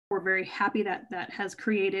we're very happy that that has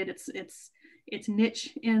created its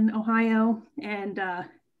niche in Ohio, and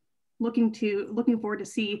looking forward to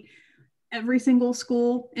see every single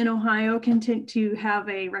school in Ohio continue to have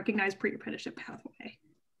a recognized pre-apprenticeship pathway.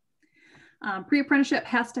 Pre-apprenticeship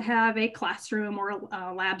has to have a classroom or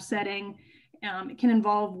a lab setting. It can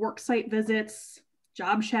involve worksite visits,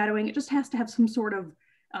 job shadowing. It just has to have some sort of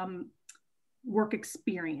work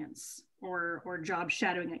experience or job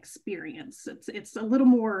shadowing experience. It's a little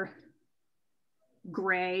more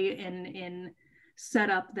gray in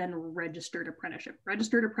setup than registered apprenticeship.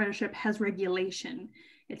 Registered apprenticeship has regulation.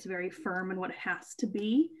 It's very firm in what it has to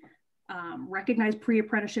be. Recognized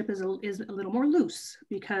pre-apprenticeship is a little more loose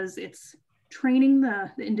because it's training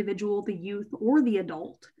the individual, the youth, or the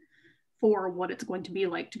adult for what it's going to be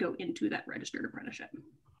like to go into that registered apprenticeship.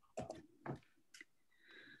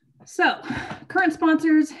 So, current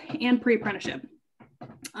sponsors and pre-apprenticeship.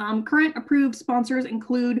 Current approved sponsors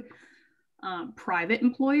include private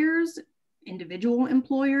employers, individual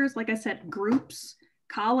employers, like I said, groups,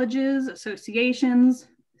 colleges, associations,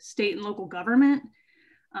 state and local government,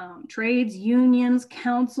 trades, unions,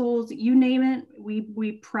 councils, you name it,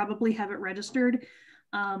 we probably have it registered.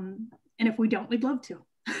 And if we don't, we'd love to.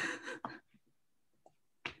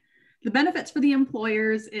 The benefits for the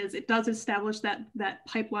employers is it does establish that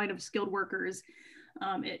pipeline of skilled workers.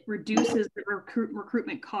 It reduces the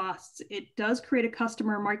recruitment costs. It does create a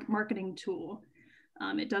customer marketing tool.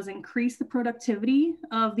 It does increase the productivity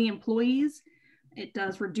of the employees. It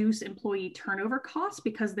does reduce employee turnover costs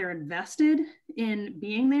because they're invested in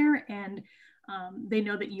being there, and they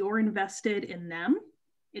know that you're invested in them.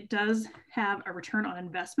 It does have a return on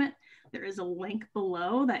investment. There is a link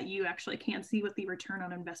below that you actually can see what the return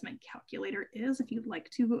on investment calculator is. If you'd like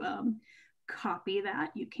to copy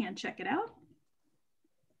that, you can check it out.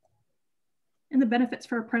 And the benefits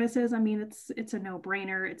for apprentices, I mean, it's a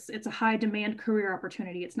no-brainer. It's a high demand career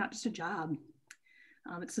opportunity. It's not just a job.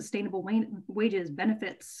 It's sustainable wages,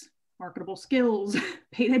 benefits, marketable skills,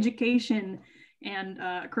 paid education,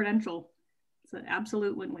 and credential. It's an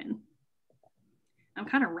absolute win-win. I'm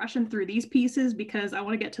kind of rushing through these pieces because I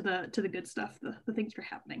want to get to the good stuff, the things that are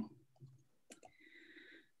happening.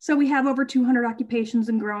 So we have over 200 occupations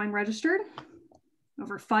and growing registered,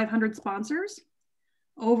 over 500 sponsors,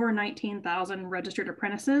 over 19,000 registered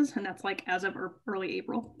apprentices, and that's like as of early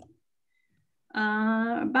April.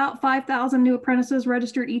 About 5,000 new apprentices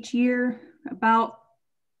registered each year,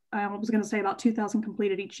 I was going to say about 2,000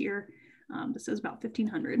 completed each year. This is about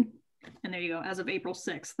 1,500. And there you go, as of April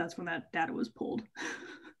 6th, that's when that data was pulled.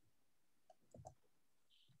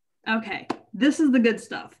 Okay, this is the good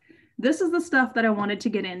stuff. This is the stuff that I wanted to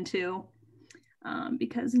get into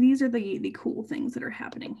because these are the cool things that are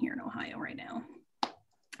happening here in Ohio right now.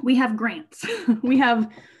 We have grants. We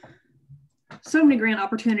have so many grant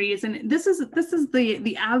opportunities, and this is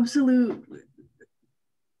the absolute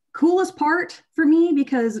coolest part for me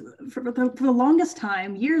because for the longest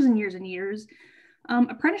time, years and years and years,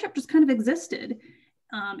 apprenticeship just kind of existed.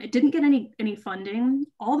 It didn't get any funding.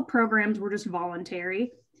 All the programs were just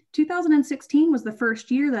voluntary. 2016 was the first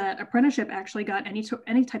year that apprenticeship actually got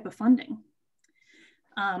any type of funding.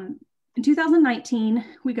 In 2019,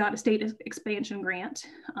 we got a state expansion grant.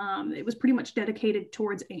 It was pretty much dedicated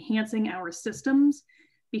towards enhancing our systems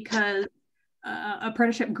because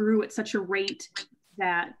apprenticeship grew at such a rate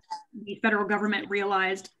that the federal government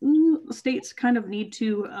realized states kind of need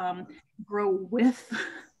to grow with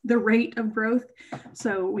the rate of growth.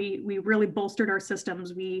 So we really bolstered our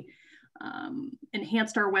systems. We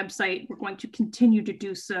enhanced our website. We're going to continue to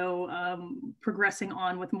do so, progressing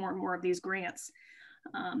on with more and more of these grants.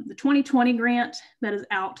 The 2020 grant that is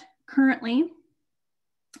out currently,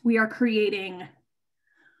 we are creating,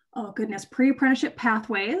 oh goodness, pre-apprenticeship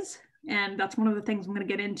pathways. And that's one of the things I'm going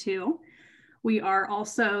to get into. We are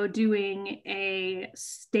also doing a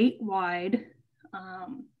statewide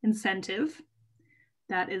incentive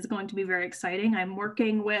that is going to be very exciting. I'm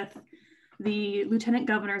working with the Lieutenant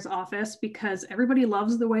Governor's office because everybody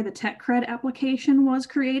loves the way the tech cred application was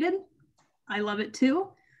created. I love it too.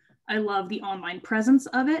 I love the online presence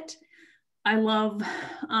of it. I love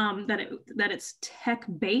that it's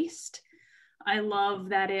tech-based. I love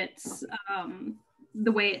that it's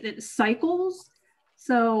the way it cycles.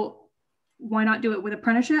 So why not do it with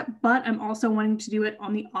apprenticeship? But I'm also wanting to do it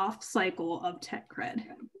on the off cycle of tech cred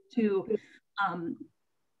to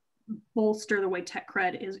bolster the way tech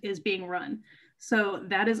cred is being run. So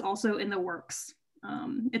that is also in the works.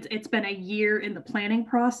 It's been a year in the planning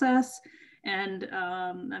process, and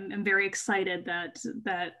I'm very excited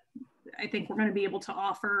that I think we're going to be able to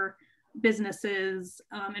offer businesses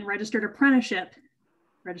and registered apprenticeship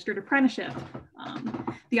registered apprenticeship,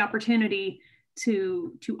 the opportunity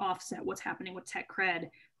to offset what's happening with tech cred,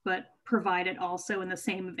 but provide it also in the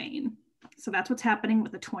same vein. So that's what's happening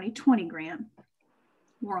with the 2020 grant.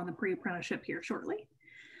 More on the pre-apprenticeship here shortly.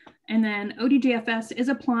 And then ODJFS is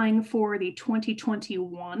applying for the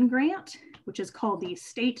 2021 grant, which is called the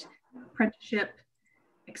State Apprenticeship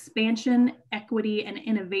Expansion, Equity, and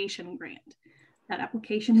Innovation Grant. That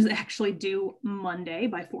application is actually due Monday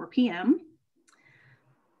by 4 p.m.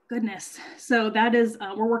 Goodness. So that is,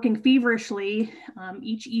 we're working feverishly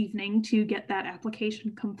each evening to get that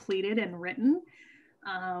application completed and written.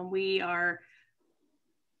 We are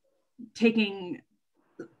taking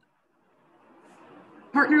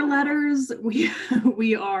partner letters.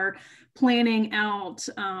 We are planning out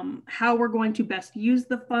how we're going to best use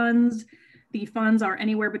the funds. The funds are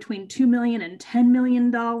anywhere between $2 million and $10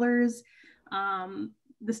 million.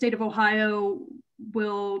 The state of Ohio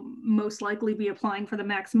will most likely be applying for the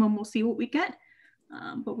maximum. We'll see what we get,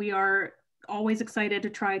 but we are always excited to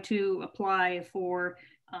try to apply for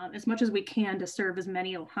as much as we can to serve as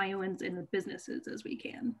many Ohioans and businesses as we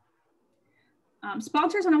can.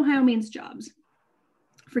 Sponsors on Ohio Means Jobs.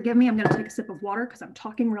 Forgive me, I'm going to take a sip of water because I'm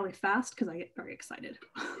talking really fast because I get very excited.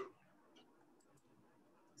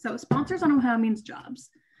 So sponsors on Ohio Means Jobs.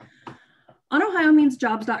 On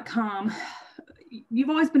ohiomeansjobs.com, you've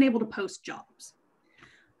always been able to post jobs.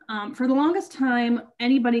 For the longest time,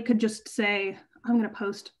 anybody could just say, I'm going to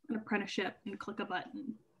post an apprenticeship and click a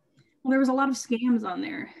button. Well, there was a lot of scams on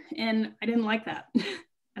there and I didn't like that.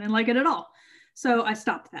 I didn't like it at all. So I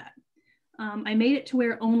stopped that. I made it to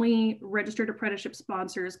where only registered apprenticeship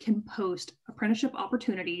sponsors can post apprenticeship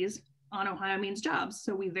opportunities on Ohio Means Jobs.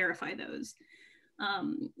 So we verify those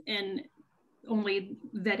and only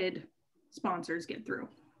vetted sponsors get through.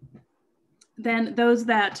 Then those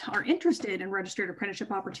that are interested in registered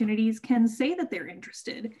apprenticeship opportunities can say that they're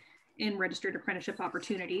interested in registered apprenticeship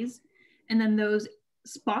opportunities. And then those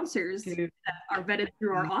sponsors that are vetted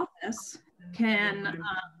through our office can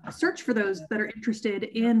search for those that are interested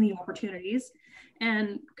in the opportunities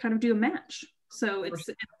and kind of do a match. So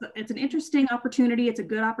it's an interesting opportunity. It's a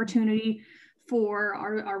good opportunity for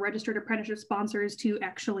our registered apprenticeship sponsors to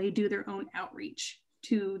actually do their own outreach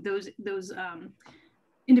to those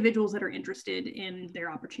individuals that are interested in their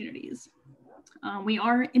opportunities. We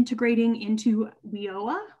are integrating into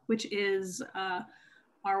WIOA, which is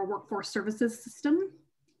our workforce services system.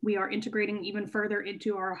 We are integrating even further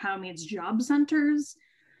into our Ohio Means Job Centers.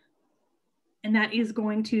 And that is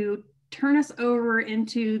going to turn us over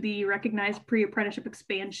into the recognized pre-apprenticeship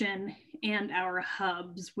expansion and our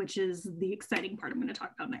hubs, which is the exciting part I'm going to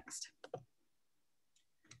talk about next.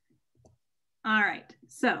 All right,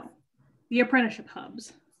 so the apprenticeship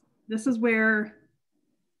hubs. This is where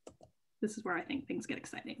I think things get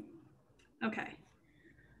exciting. Okay.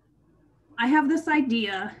 I have this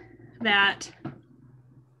idea that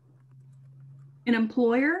an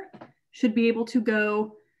employer should be able to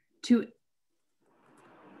go to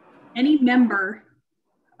any member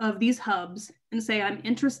of these hubs and say, I'm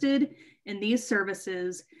interested in these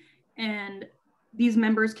services, and these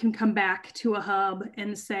members can come back to a hub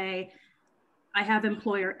and say, I have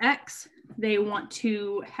employer X, they want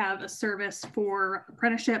to have a service for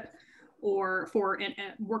apprenticeship or for a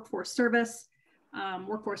workforce service,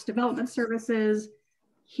 workforce development services.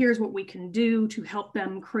 Here's what we can do to help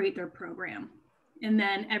them create their program. And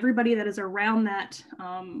then everybody that is around that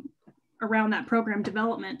program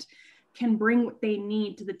development can bring what they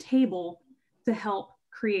need to the table to help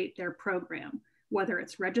create their program, whether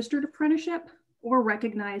it's registered apprenticeship or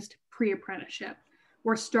recognized pre-apprenticeship.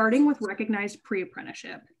 We're starting with recognized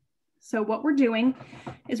pre-apprenticeship. So what we're doing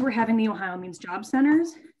is we're having the Ohio Means Job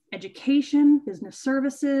Centers, education, business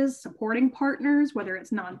services, supporting partners, whether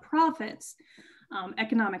it's nonprofits,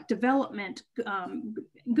 economic development,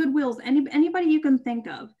 Goodwills, anybody you can think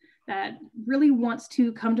of that really wants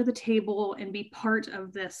to come to the table and be part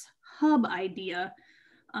of this hub idea,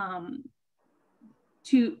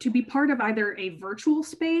 to be part of either a virtual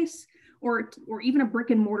space or even a brick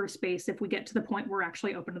and mortar space if we get to the point where we're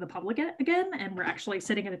actually open to the public again and we're actually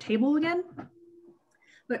sitting at a table again.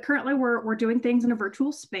 But currently we're doing things in a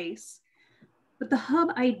virtual space. But the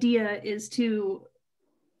hub idea is to,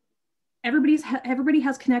 everybody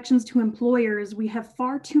has connections to employers. We have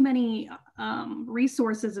far too many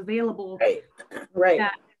resources available.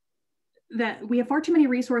 Right. That we have far too many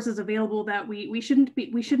resources available that we shouldn't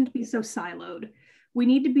be so siloed. We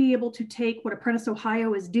need to be able to take what Apprentice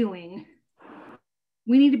Ohio is doing.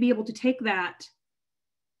 We need to be able to take that,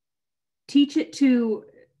 teach it to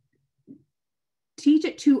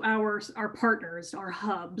our partners, our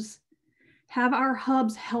hubs, have our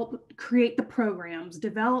hubs help create the programs,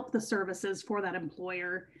 develop the services for that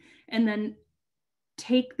employer, and then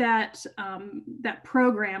take that, that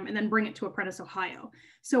program and then bring it to Apprentice Ohio.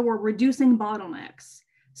 So we're reducing bottlenecks.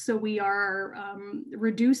 So we are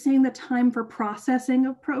reducing the time for processing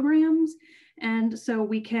of programs. And so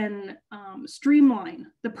we can streamline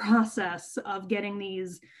the process of getting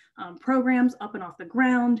these programs up and off the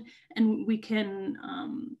ground. And we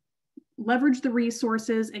can leverage the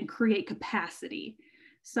resources and create capacity.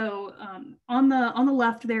 So on the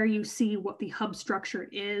left there, you see what the hub structure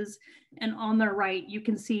is. And on the right, you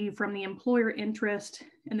can see from the employer interest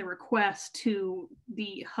and the request to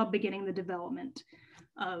the hub beginning the development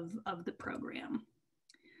of the program.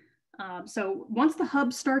 So once the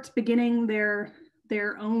hub starts beginning their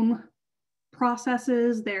own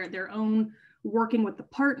processes, their own working with the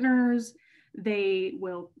partners, they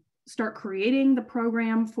will start creating the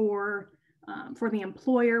program for the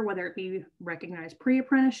employer, whether it be recognized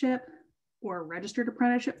pre-apprenticeship or registered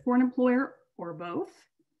apprenticeship for an employer, or both,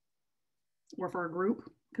 or for a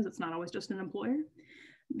group, because it's not always just an employer.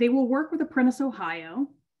 They will work with Apprentice Ohio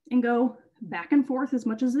and go back and forth as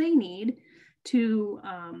much as they need to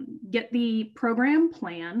get the program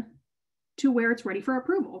plan to where it's ready for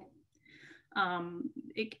approval.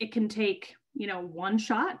 It can take, one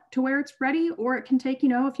shot to where it's ready, or it can take,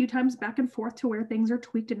 a few times back and forth to where things are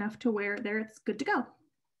tweaked enough to where it's good to go.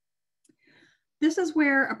 This is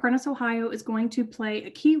where Apprentice Ohio is going to play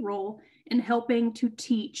a key role in helping to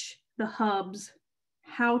teach the hubs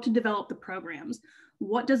how to develop the programs.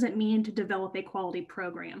 What does it mean to develop a quality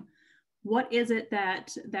program? What is it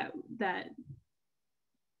that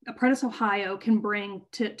Apprentice Ohio can bring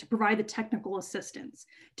to provide the technical assistance,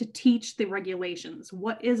 to teach the regulations?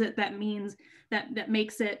 What is it that means that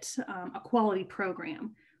makes it a quality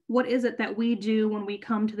program? What is it that we do when we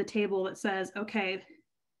come to the table that says, okay,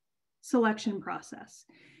 selection process,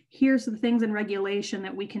 here's the things in regulation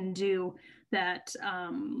that we can do that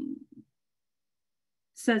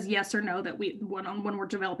says yes or no that when we're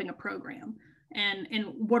developing a program?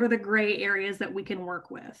 And what are the gray areas that we can work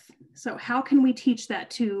with? So how can we teach that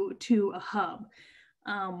to a hub?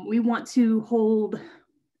 We want to hold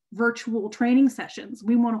virtual training sessions.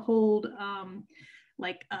 We want to hold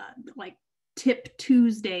like tip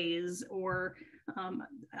Tuesdays, or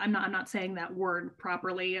I'm not saying that word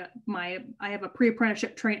properly. I have a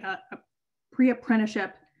pre-apprenticeship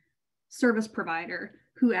service provider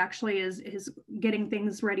who actually is getting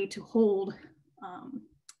things ready to hold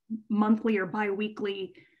monthly or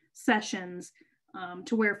bi-weekly sessions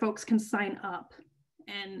to where folks can sign up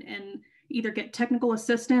and either get technical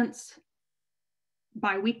assistance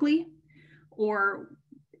bi-weekly, or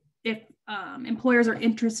if employers are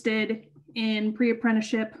interested in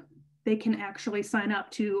pre-apprenticeship, they can actually sign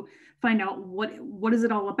up to find out what is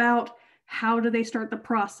it all about, how do they start the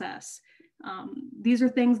process. These are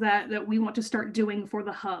things that we want to start doing for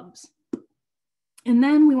the hubs. And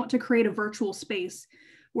then we want to create a virtual space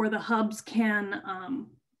where the hubs can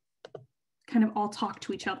kind of all talk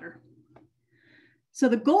to each other. So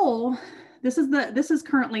the goal, this is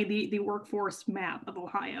currently the workforce map of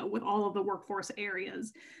Ohio with all of the workforce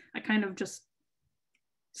areas. I kind of just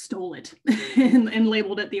stole it and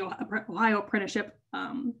labeled it the Ohio Apprenticeship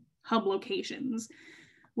hub locations.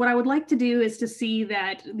 What I would like to do is to see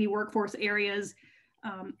that the workforce areas,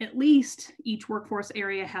 at least each workforce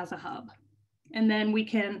area has a hub. And then we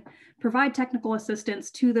can provide technical assistance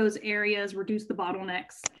to those areas, reduce the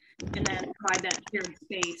bottlenecks, and then provide that shared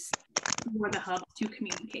space for the hub to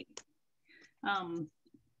communicate.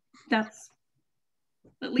 That's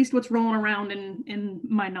at least what's rolling around in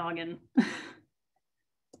my noggin.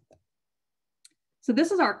 So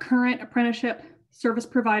this is our current apprenticeship service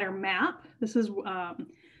provider map. This is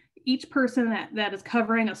each person that is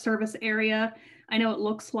covering a service area. I know it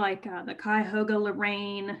looks like the Cuyahoga,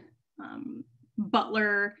 Lorain,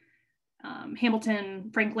 Butler, Hamilton,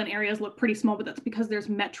 Franklin areas look pretty small, but that's because there's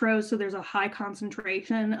metros, so there's a high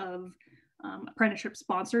concentration of apprenticeship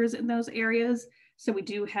sponsors in those areas. So we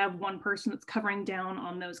do have one person that's covering down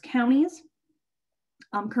on those counties.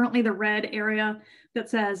 Currently the red area that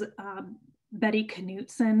says Betty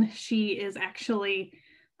Knutson, she is actually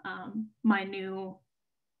my new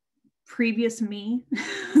previous me,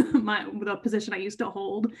 the position I used to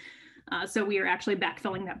hold. So we are actually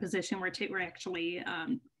backfilling that position. We're actually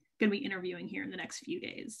going to be interviewing here in the next few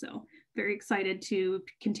days. So very excited to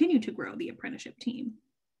continue to grow the apprenticeship team.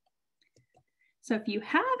 So if you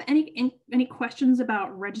have any questions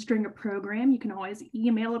about registering a program, you can always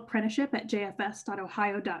email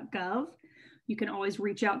apprenticeship@jfs.ohio.gov. You can always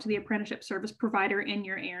reach out to the apprenticeship service provider in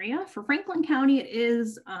your area. For Franklin County, it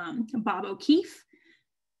is Bob O'Keefe.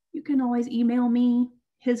 you can always email me.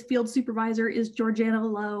 His field supervisor is Georgiana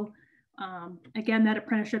Lowe. Again, that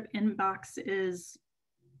apprenticeship inbox is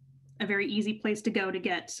a very easy place to go to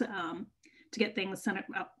get things sent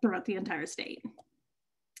out throughout the entire state.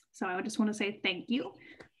 So I would just want to say thank you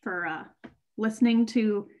for listening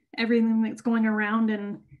to everything that's going around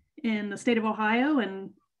in the state of Ohio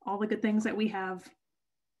and all the good things that we have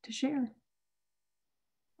to share.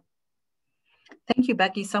 Thank you,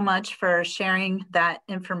 Becky, so much for sharing that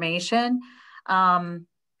information.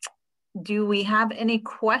 Do we have any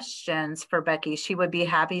questions for Becky? She would be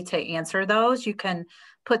happy to answer those. You can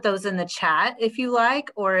put those in the chat if you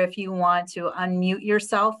like, or if you want to unmute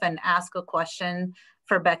yourself and ask a question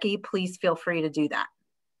for Becky, please feel free to do that.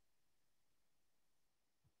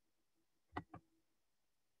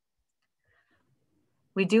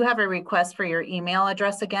 We do have a request for your email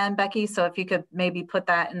address again, Becky, so if you could maybe put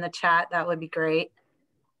that in the chat, that would be great.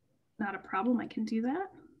 Not a problem, I can do that.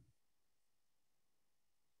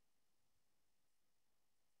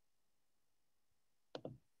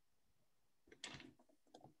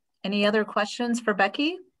 Any other questions for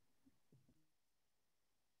Becky?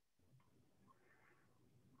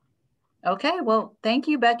 Okay, well, thank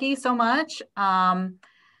you, Becky, so much.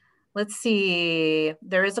 Let's see,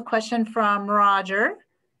 there is a question from Roger.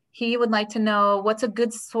 He would like to know what's a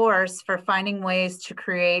good source for finding ways to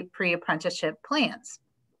create pre-apprenticeship plans?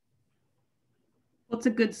 What's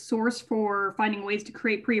a good source for finding ways to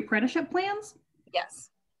create pre-apprenticeship plans? Yes.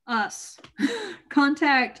 Us.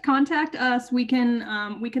 Contact us. We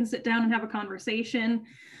can sit down and have a conversation.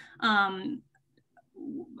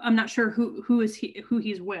 I'm not sure who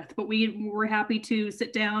he's with, but we're happy to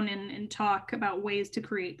sit down and talk about ways to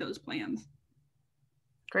create those plans.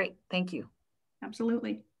 Great, thank you.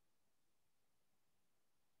 Absolutely.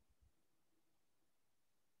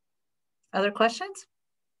 Other questions?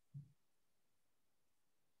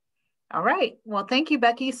 All right, well, thank you,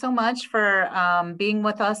 Becky, so much for being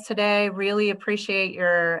with us today. Really appreciate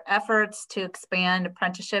your efforts to expand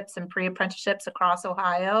apprenticeships and pre-apprenticeships across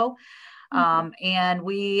Ohio. And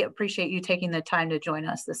we appreciate you taking the time to join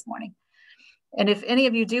us this morning. And if any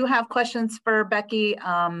of you do have questions for Becky,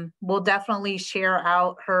 we'll definitely share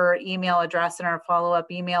out her email address in our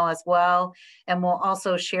follow-up email as well. And we'll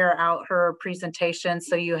also share out her presentation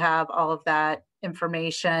so you have all of that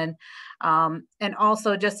information. And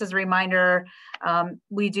also, just as a reminder,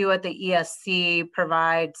 we do at the ESC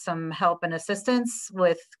provide some help and assistance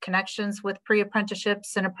with connections with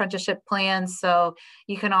pre-apprenticeships and apprenticeship plans. So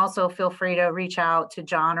you can also feel free to reach out to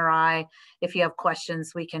John or I. If you have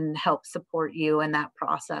questions, we can help support you in that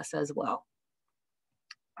process as well.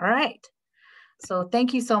 All right. So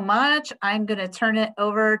thank you so much. I'm going to turn it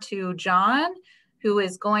over to John, who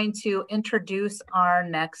is going to introduce our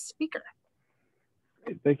next speaker.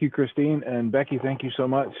 Thank you, Christine. And Becky, thank you so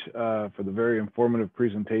much for the very informative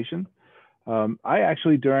presentation. I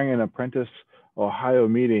actually, during an Apprentice Ohio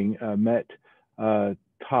meeting, met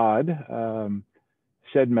Todd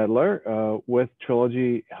Shedmedler with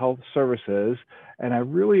Trilogy Health Services, and I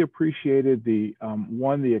really appreciated the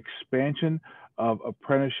expansion of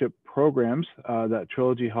apprenticeship programs that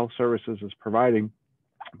Trilogy Health Services is providing,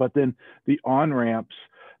 but then the on-ramps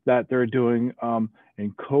that they're doing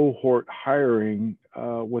in cohort hiring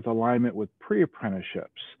with alignment with pre-apprenticeships.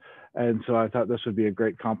 And so I thought this would be a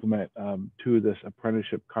great complement to this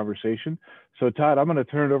apprenticeship conversation. So Todd, I'm going to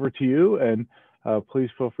turn it over to you, and please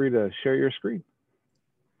feel free to share your screen.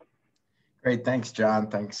 Great, thanks, John.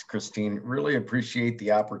 Thanks, Christine. Really appreciate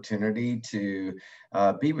the opportunity to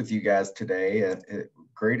be with you guys today.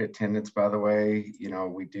 Great attendance, by the way. You know,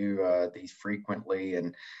 we do these frequently,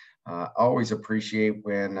 and always appreciate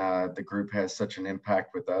when the group has such an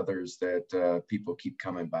impact with others that people keep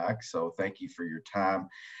coming back. So thank you for your time.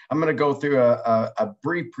 I'm going to go through a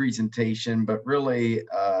brief presentation, but really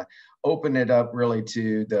open it up really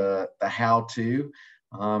to the how-to.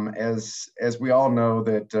 As we all know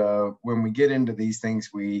that when we get into these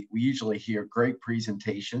things, we usually hear great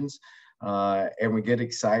presentations and we get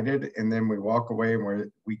excited, and then we walk away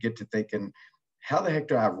and we get to thinking, how the heck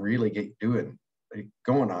do I really get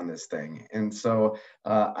going on this thing? And so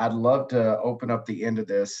I'd love to open up the end of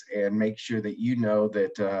this and make sure that you know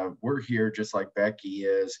that we're here, just like Becky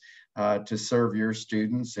is, to serve your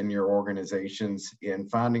students and your organizations in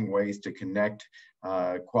finding ways to connect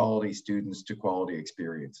quality students to quality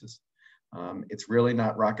experiences. It's really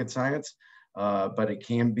not rocket science, but it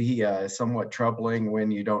can be somewhat troubling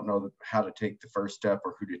when you don't know how to take the first step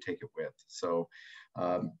or who to take it with. So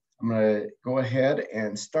I'm going to go ahead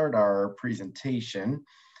and start our presentation.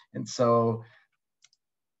 And so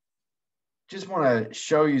just want to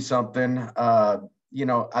show you something. You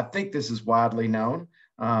know, I think this is widely known,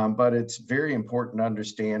 but it's very important to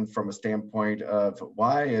understand from a standpoint of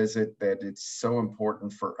why is it that it's so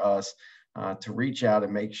important for us to reach out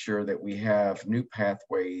and make sure that we have new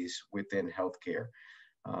pathways within healthcare.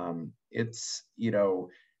 It's,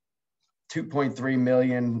 2.3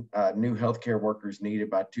 million new healthcare workers needed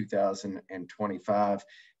by 2025.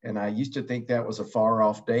 And I used to think that was a far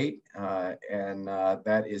off date, and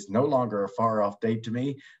that is no longer a far off date to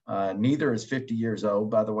me. Neither is 50 years old,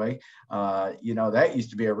 by the way. That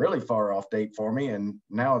used to be a really far off date for me, and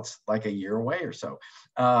now it's like a year away or so.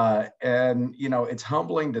 It's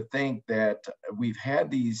humbling to think that we've had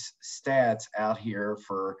these stats out here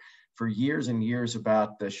for years and years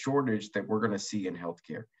about the shortage that we're going to see in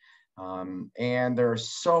healthcare. And there are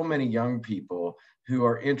so many young people who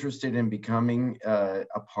are interested in becoming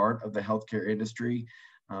a part of the healthcare industry,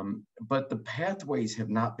 but the pathways have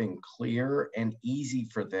not been clear and easy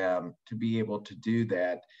for them to be able to do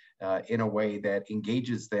that in a way that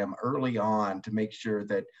engages them early on to make sure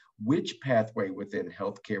that which pathway within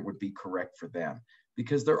healthcare would be correct for them.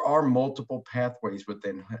 Because there are multiple pathways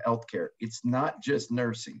within healthcare. It's not just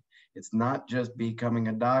nursing. It's not just becoming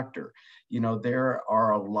a doctor. There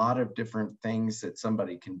are a lot of different things that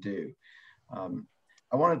somebody can do.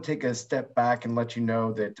 I want to take a step back and let you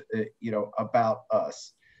know that, about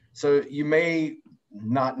us. So you may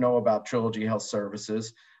not know about Trilogy Health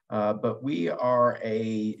Services, but we are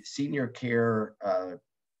a senior care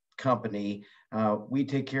company. We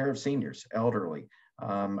take care of seniors, elderly.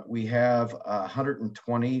 We have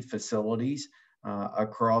 120 facilities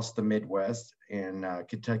across the Midwest in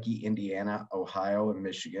Kentucky, Indiana, Ohio, and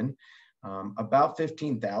Michigan, about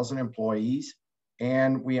 15,000 employees,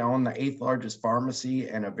 and we own the 8th largest pharmacy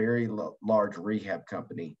and a very large rehab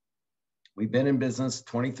company. We've been in business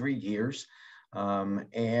 23 years. Often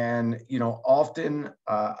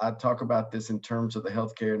I talk about this in terms of the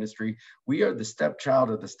healthcare industry. We are the stepchild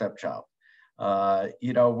of the stepchild.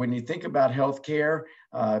 When you think about healthcare,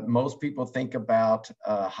 most people think about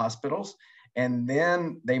hospitals, and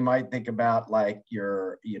then they might think about like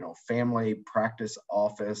your, family practice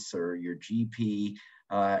office or your GP,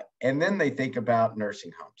 and then they think about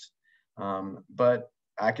nursing homes. But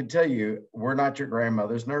I can tell you, we're not your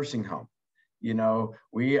grandmother's nursing home.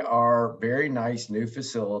 We are very nice new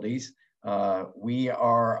facilities. We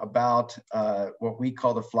are about what we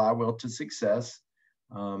call the flywheel to success.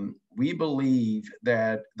 We believe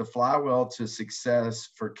that the flywheel to success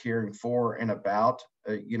for caring for and about,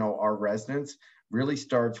 our residents really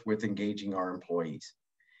starts with engaging our employees.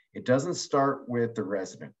 It doesn't start with the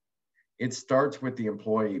resident. It starts with the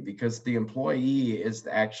employee, because the employee is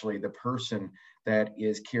actually the person that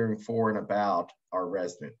is caring for and about our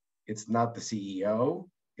resident. It's not the CEO.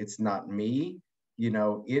 It's not me.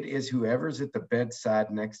 It is whoever's at the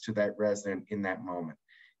bedside next to that resident in that moment.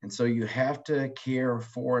 And so you have to care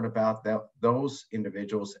for and about those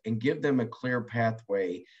individuals and give them a clear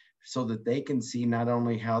pathway so that they can see not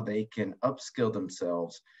only how they can upskill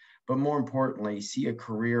themselves, but more importantly, see a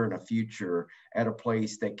career and a future at a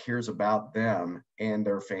place that cares about them and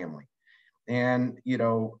their family. And,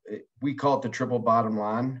 we call it the triple bottom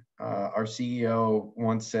line. Our CEO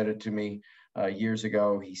once said it to me years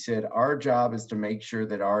ago. He said, our job is to make sure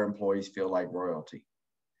that our employees feel like royalty.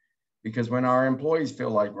 Because when our employees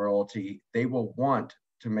feel like royalty, they will want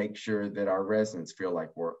to make sure that our residents feel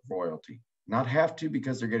like royalty. Not have to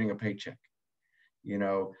because they're getting a paycheck,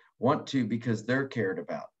 want to because they're cared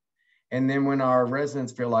about. And then when our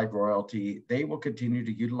residents feel like royalty, they will continue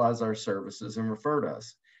to utilize our services and refer to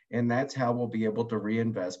us. And that's how we'll be able to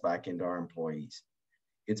reinvest back into our employees.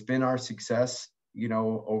 It's been our success,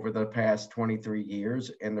 over the past 23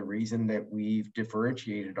 years, and the reason that we've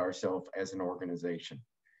differentiated ourselves as an organization.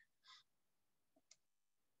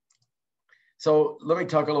 So let me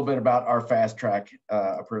talk a little bit about our fast track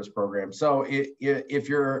apprentice program. So if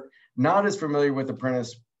you're not as familiar with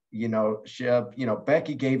apprenticeship,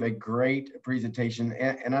 Becky gave a great presentation,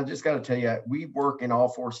 and I just got to tell you, we work in all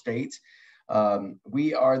 4 states.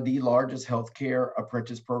 We are the largest healthcare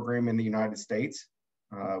apprentice program in the United States.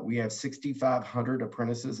 We have 6,500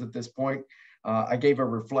 apprentices at this point. I gave a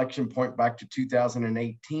reflection point back to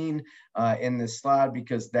 2018 in this slide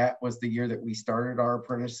because that was the year that we started our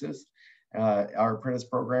apprentices. Our apprentice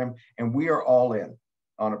program, and we are all in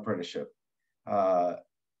on apprenticeship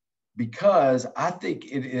because I think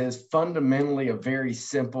it is fundamentally a very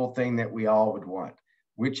simple thing that we all would want,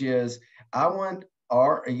 which is I want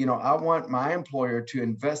my employer to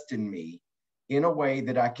invest in me in a way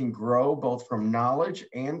that I can grow both from knowledge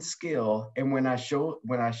and skill. And when I show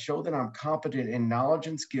that I'm competent in knowledge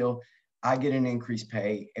and skill, I get an increased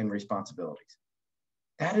pay and responsibilities.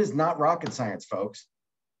 That is not rocket science, folks.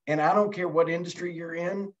 And I don't care what industry you're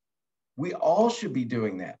in, we all should be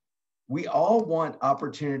doing that. We all want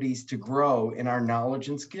opportunities to grow in our knowledge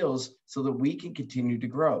and skills so that we can continue to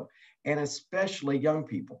grow, and especially young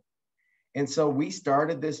people. And so we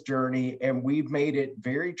started this journey, and we've made it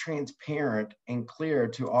very transparent and clear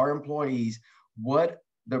to our employees what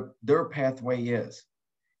their pathway is.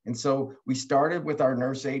 And so we started with our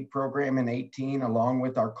nurse aid program in 18, along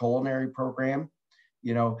with our culinary program,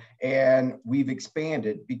 and we've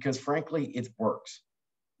expanded because frankly, it works.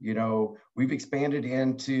 We've expanded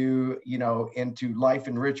into life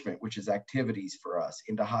enrichment, which is activities for us,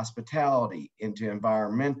 into hospitality, into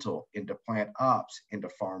environmental, into plant ops, into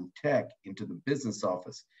farm tech, into the business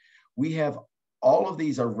office. We have all of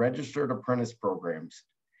these are registered apprentice programs,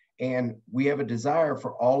 and we have a desire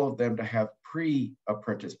for all of them to have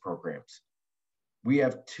pre-apprentice programs. We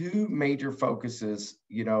have two major focuses,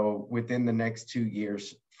 within the next 2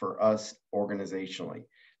 years for us organizationally.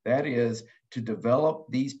 That is to develop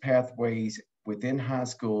these pathways within high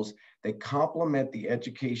schools that complement the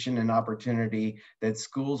education and opportunity that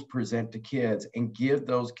schools present to kids, and give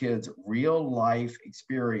those kids real life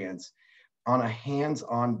experience on a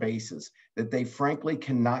hands-on basis that they frankly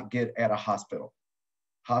cannot get at a hospital.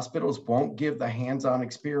 Hospitals won't give the hands-on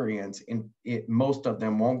experience, and most of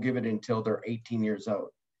them won't give it until they're 18 years old.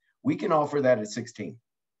 We can offer that at 16.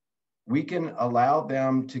 We can allow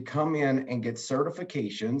them to come in and get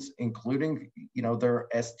certifications, including, their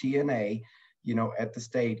STNA, at the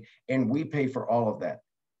state, and we pay for all of that.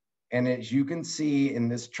 And as you can see in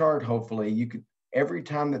this chart, hopefully, every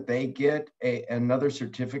time that they get another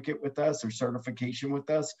certificate with us or certification with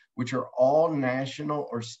us, which are all national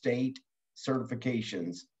or state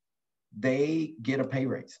certifications, they get a pay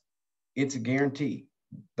raise. It's a guarantee.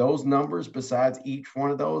 Those numbers, besides each one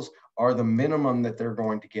of those, are the minimum that they're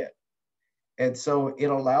going to get. And so it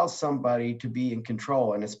allows somebody to be in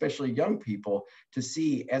control, and especially young people to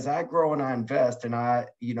see, as I grow and I invest and I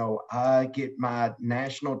get my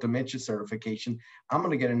national dementia certification, I'm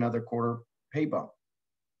going to get another quarter pay bump.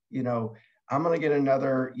 I'm going to get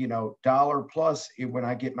another, dollar plus when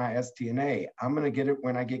I get my STNA. I'm going to get it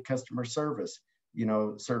when I get customer service,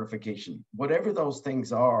 certification. Whatever those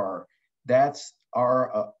things are, that's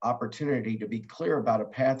our opportunity to be clear about a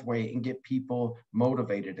pathway and get people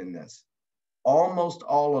motivated in this. Almost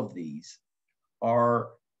all of these are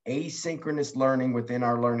asynchronous learning within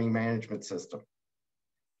our learning management system.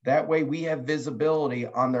 That way we have visibility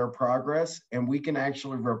on their progress, and we can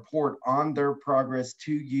actually report on their progress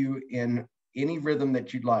to you in any rhythm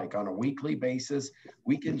that you'd like. On a weekly basis,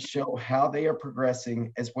 we can show how they are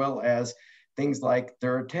progressing, as well as things like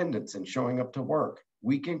their attendance and showing up to work.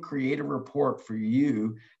 We can create a report for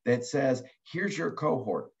you that says, here's your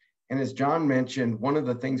cohort. And as John mentioned, one of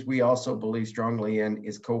the things we also believe strongly in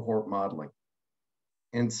is cohort modeling.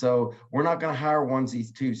 And so we're not going to hire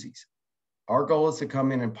onesies, twosies. Our goal is to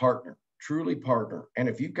come in and partner, truly partner. And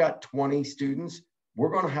if you've got 20 students,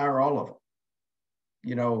 we're going to hire all of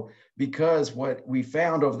them. Because what we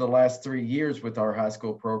found over the last 3 years with our high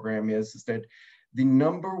school program is that the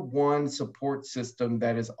number one support system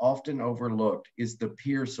that is often overlooked is the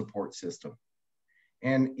peer support system.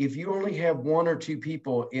 And if you only have 1 or 2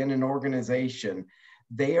 people in an organization,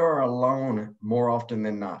 they are alone more often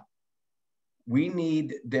than not. We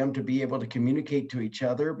need them to be able to communicate to each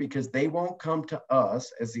other, because they won't come to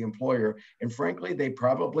us as the employer. And frankly, they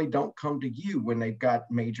probably don't come to you when they've got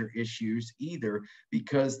major issues either,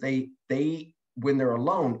 because when they're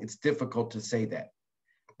alone, it's difficult to say that.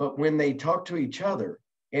 But when they talk to each other,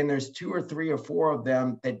 and there's 2 or 3 or 4 of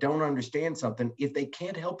them that don't understand something, if they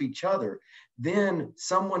can't help each other, then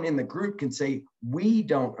someone in the group can say, we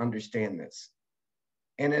don't understand this.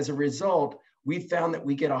 And as a result, we found that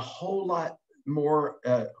we get a whole lot more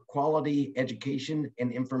quality education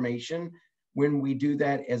and information when we do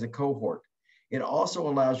that as a cohort. It also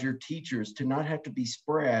allows your teachers to not have to be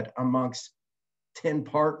spread amongst 10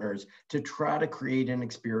 partners to try to create an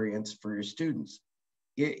experience for your students.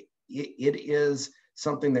 It is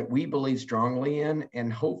something that we believe strongly in,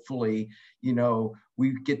 and hopefully,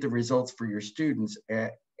 we get the results for your students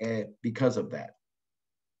because of that.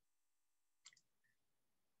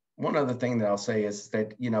 One other thing that I'll say is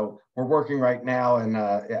that, we're working right now, and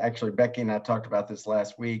actually Becky and I talked about this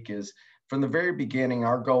last week, is from the very beginning,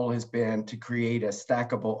 our goal has been to create a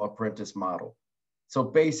stackable apprentice model. So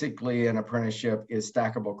basically an apprenticeship is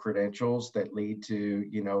stackable credentials that lead to,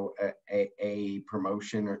 a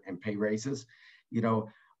promotion and pay raises.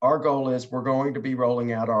 Our goal is we're going to be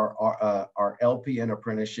rolling out our LPN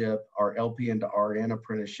apprenticeship, our LPN to RN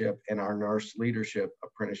apprenticeship, and our nurse leadership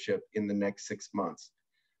apprenticeship in the next 6 months.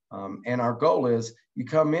 And our goal is you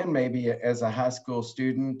come in maybe as a high school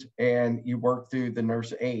student and you work through the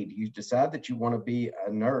nurse aide. You decide that you want to be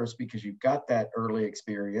a nurse because you've got that early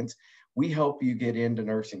experience. We help you get into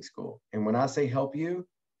nursing school. And when I say help you,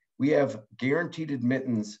 we have guaranteed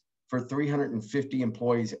admittance for 350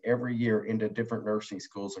 employees every year into different nursing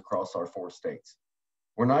schools across our 4 states.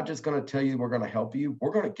 We're not just going to tell you we're going to help you,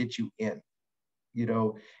 we're going to get you in. You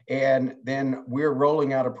know, and then we're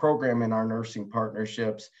rolling out a program in our nursing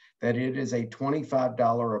partnerships that it is a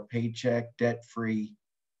 $25 a paycheck, debt-free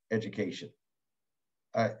education.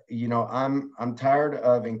 You know, I'm tired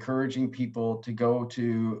of encouraging people to go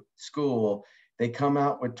to school. They come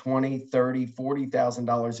out with $20,000, $30,000,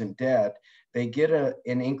 $40,000 in debt. They get an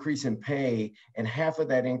increase in pay, and half of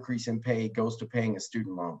that increase in pay goes to paying a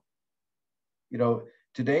student loan. You know,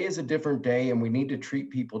 today is a different day, and we need to treat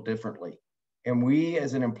people differently. And we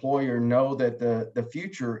as an employer know that the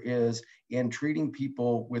future is in treating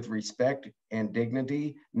people with respect and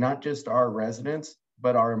dignity, not just our residents,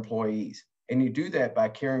 but our employees. And you do that by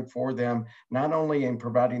caring for them, not only in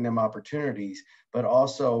providing them opportunities, but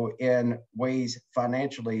also in ways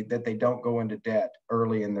financially that they don't go into debt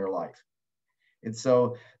early in their life. And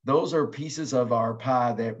so those are pieces of our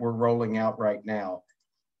pie that we're rolling out right now.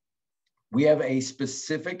 We have a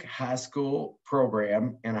specific high school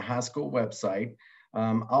program and a high school website.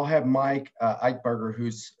 I'll have Mike Eichberger,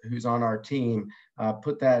 who's on our team,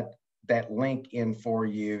 put that link in for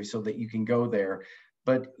you so that you can go there.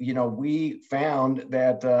 But you know, we found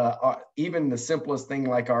that even the simplest thing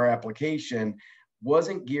like our application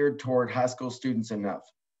wasn't geared toward high school students enough.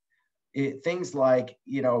 Things like,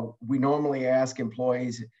 you know, we normally ask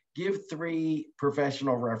employees, give 3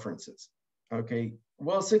 professional references. Okay.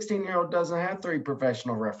 Well, a 16-year-old doesn't have 3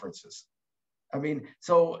 professional references. I mean,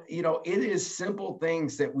 so, you know, it is simple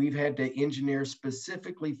things that we've had to engineer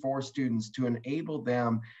specifically for students to enable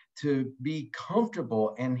them to be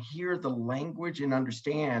comfortable and hear the language and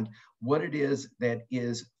understand what it is that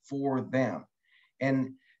is for them.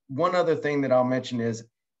 And one other thing that I'll mention is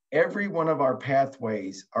every one of our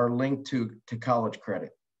pathways are linked to college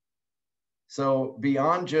credit. So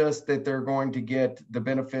beyond just that they're going to get the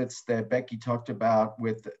benefits that Becky talked about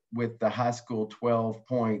with the high school 12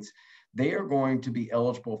 points, they are going to be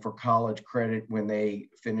eligible for college credit when they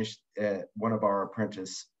finish one of our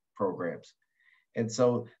apprentice programs. And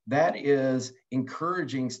so that is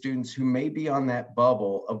encouraging students who may be on that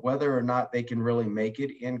bubble of whether or not they can really make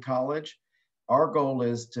it in college. Our goal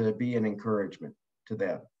is to be an encouragement to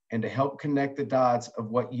them and to help connect the dots of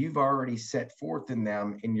what you've already set forth in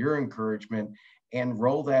them in your encouragement and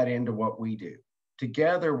roll that into what we do.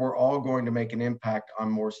 Together, we're all going to make an impact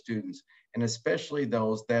on more students, and especially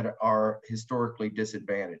those that are historically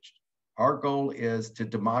disadvantaged. Our goal is to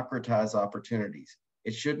democratize opportunities.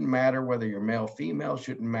 It shouldn't matter whether you're male, female,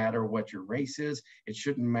 shouldn't matter what your race is. It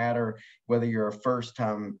shouldn't matter whether you're a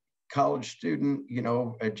first-time college student, you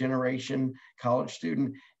know, a generation college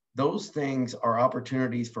student. Those things are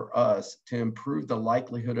opportunities for us to improve the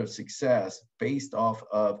likelihood of success based off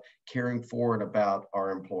of caring for and about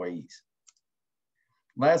our employees.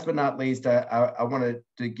 Last but not least, I wanted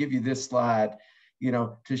to give you this slide, you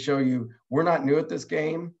know, to show you we're not new at this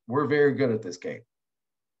game. We're very good at this game,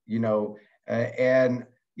 you know, and,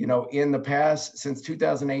 you know, in the past, since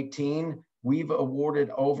 2018, we've awarded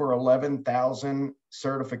over 11,000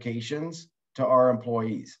 certifications to our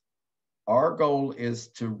employees. Our goal is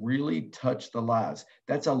to really touch the lives.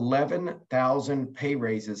 That's 11,000 pay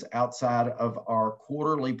raises outside of our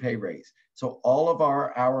quarterly pay raise. So all of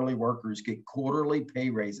our hourly workers get quarterly pay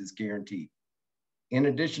raises guaranteed. In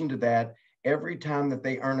addition to that, every time that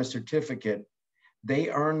they earn a certificate, they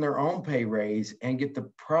earn their own pay raise and get the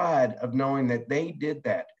pride of knowing that they did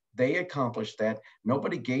that. They accomplished that.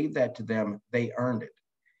 Nobody gave that to them. They earned it.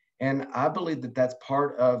 And I believe that that's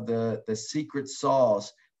part of the secret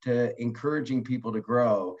sauce to encouraging people to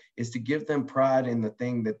grow, is to give them pride in the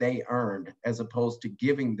thing that they earned as opposed to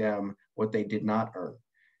giving them what they did not earn.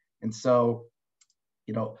 And so,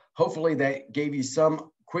 you know, hopefully that gave you some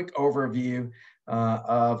quick overview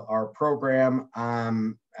of our program.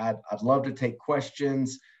 I'd love to take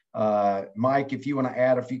questions. Mike, if you want to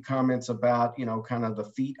add a few comments about, you know, kind of the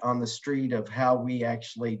feet on the street of how we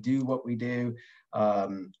actually do what we do.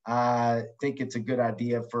 I think it's a good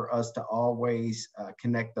idea for us to always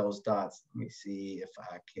connect those dots. Let me see if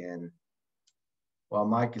I can, while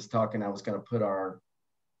Mike is talking, I was going to put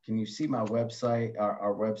can you see my website,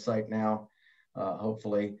 our website now,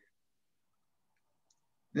 hopefully.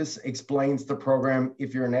 This explains the program.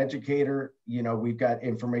 If you're an educator, you know, we've got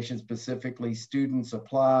information specifically, students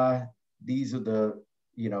apply. These are the,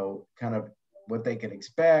 you know, kind of what they can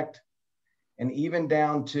expect. and even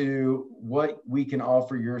down to what we can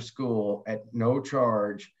offer your school at no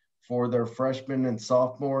charge for their freshman and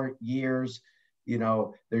sophomore years, you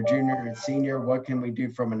know, their junior and senior. What can we do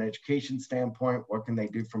from an education standpoint? What can they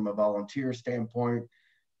do from a volunteer standpoint?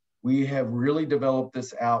 We have really developed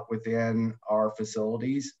this out within our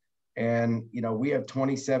facilities. And, you know, we have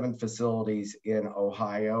 27 facilities in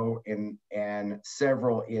Ohio and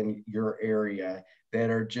several in your area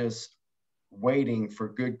that are just waiting for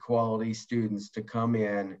good quality students to come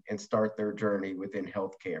in and start their journey within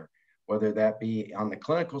healthcare, whether that be on the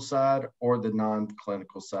clinical side or the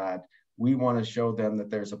non-clinical side. We want to show them that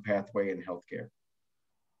there's a pathway in healthcare.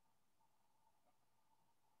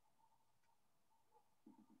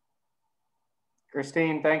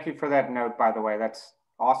 Christine, thank you for that note, by the way. That's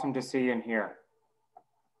awesome to see and hear.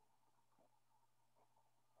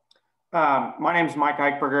 My name is Mike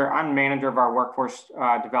Eichberger. I'm manager of our workforce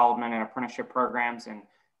development and apprenticeship programs. And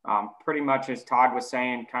pretty much as Todd was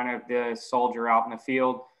saying, kind of the soldier out in the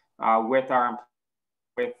field with our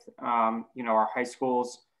high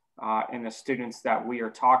schools and the students that we are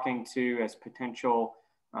talking to as potential,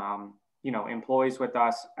 employees with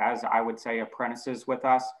us, as I would say, apprentices with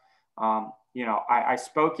us. I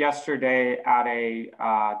spoke yesterday at a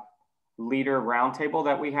leader roundtable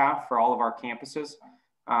that we have for all of our campuses.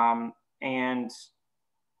 And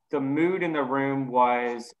the mood in the room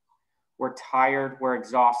was, we're tired, we're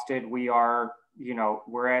exhausted, we are,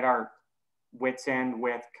 we're at our wits' end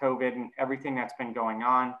with COVID and everything that's been going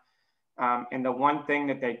on. And the one thing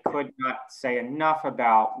that they could not say enough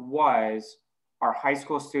about was our high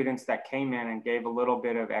school students that came in and gave a little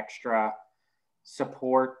bit of extra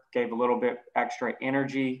support, gave a little bit extra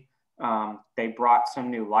energy. They brought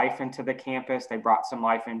some new life into the campus. They brought some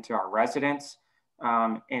life into our residents.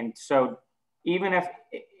 And so even if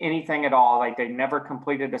anything at all, like they never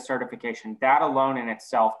completed a certification, that alone in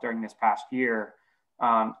itself during this past year,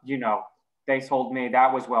 they told me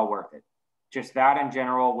that was well worth it. Just that in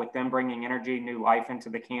general, with them bringing energy, new life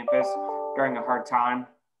into the campus during a hard time,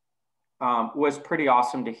 was pretty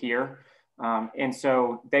awesome to hear. And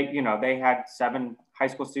so they had 7 high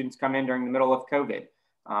school students come in during the middle of COVID.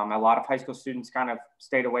 A lot of high school students kind of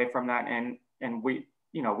stayed away from that, and we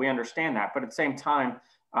understand that. But at the same time,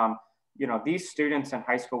 these students in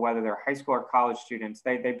high school, whether they're high school or college students,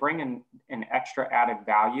 they bring in an extra added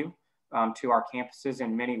value to our campuses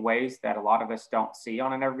in many ways that a lot of us don't see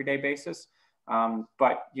on an everyday basis.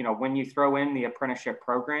 But when you throw in the apprenticeship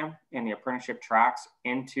program and the apprenticeship tracks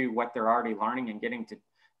into what they're already learning and getting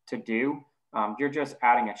to do, you're just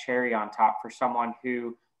adding a cherry on top for someone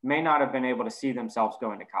who may not have been able to see themselves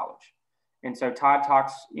going to college. And so Todd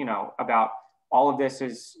talks, about all of this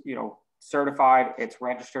is, certified, it's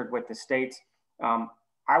registered with the states.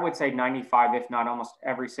 I would say 95, if not almost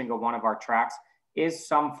every single one of our tracks is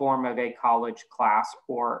some form of a college class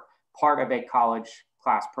or part of a college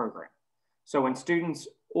class program. So when students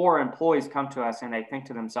or employees come to us and they think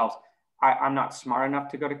to themselves, I'm not smart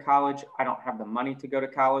enough to go to college, I don't have the money to go to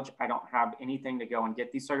college, I don't have anything to go and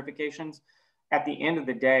get these certifications. At the end of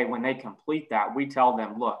the day, when they complete that, we tell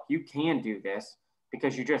them, look, you can do this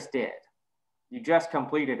because you just did. You just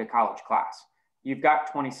completed a college class. You've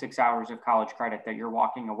got 26 hours of college credit that you're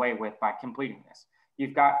walking away with by completing this.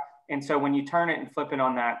 And so when you turn it and flip it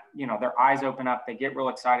on that, their eyes open up, they get real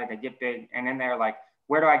excited, they get big, and then they're like,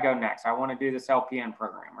 where do I go next? I want to do this LPN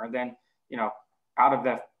program. Or then, out of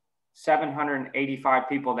the 785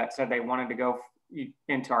 people that said they wanted to go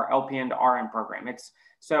into our LPN to RN program.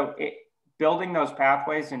 Building those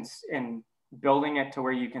pathways and building it to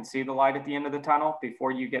where you can see the light at the end of the tunnel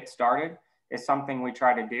before you get started is something we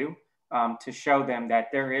try to do to show them that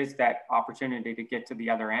there is that opportunity to get to the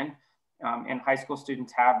other end. And high school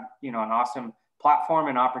students have, an awesome platform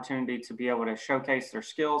and opportunity to be able to showcase their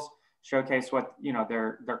skills, showcase what,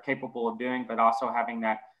 they're capable of doing, but also having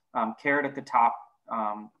that carrot at the top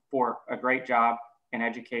for a great job in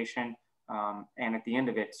education. And at the end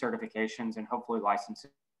of it, certifications and hopefully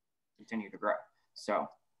licenses continue to grow. So.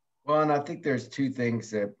 Well, and I think there's 2 things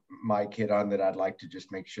that Mike hit on that I'd like to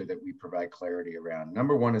just make sure that we provide clarity around.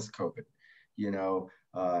 Number one is COVID,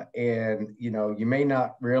 and, you may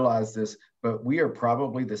not realize this, but we are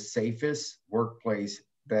probably the safest workplace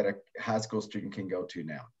that a high school student can go to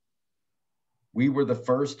now. We were the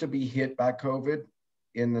first to be hit by COVID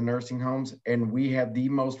in the nursing homes, and we have the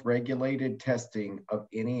most regulated testing of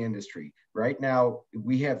any industry. Right now,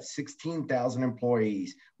 we have 16,000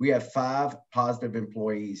 employees. We have 5 positive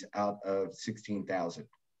employees out of 16,000.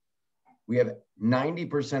 We have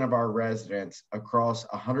 90% of our residents across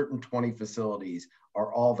 120 facilities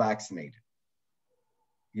are all vaccinated.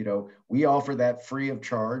 We offer that free of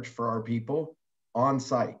charge for our people on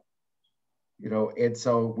site. You know, and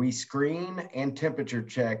so we screen and temperature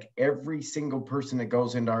check every single person that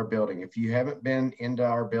goes into our building. If you haven't been into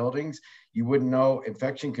our buildings, you wouldn't know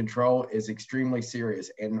infection control is extremely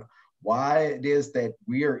serious. And why it is that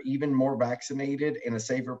we are even more vaccinated in a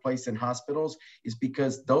safer place than hospitals is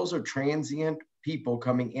because those are transient people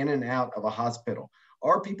coming in and out of a hospital.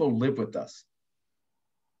 Our people live with us.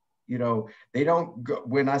 You know, they don't go,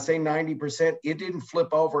 when I say 90%, it didn't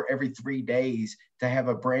flip over every 3 days to have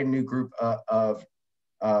a brand new group of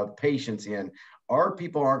patients in. Our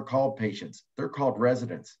people aren't called patients. They're called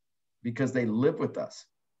residents because they live with us.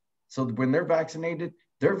 So when they're vaccinated,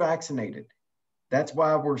 they're vaccinated. That's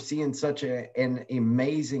why we're seeing such an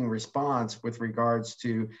amazing response with regards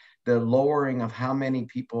to the lowering of how many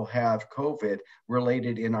people have COVID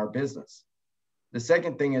related in our business. The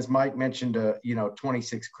second thing is Mike mentioned,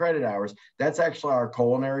 26 credit hours. That's actually our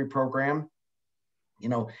culinary program,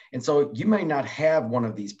 and so you may not have one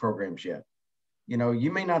of these programs yet.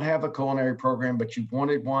 You may not have a culinary program, but you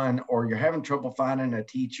wanted one, or you're having trouble finding a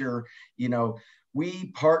teacher. We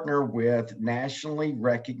partner with nationally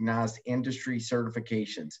recognized industry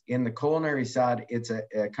certifications. In the culinary side, it's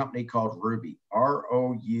a company called Ruby,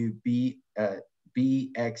 ROUBXE.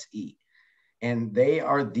 And they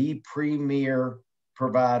are the premier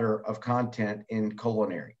provider of content in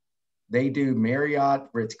culinary. They do Marriott,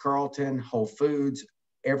 Ritz-Carlton, Whole Foods.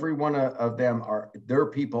 Every one of them their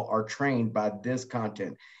people are trained by this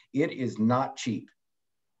content. It is not cheap.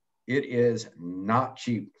 It is not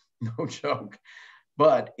cheap, no joke,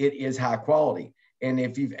 but it is high quality. And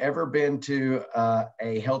if you've ever been to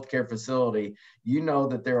a healthcare facility, you know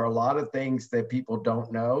that there are a lot of things that people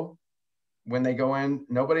don't know when they go in.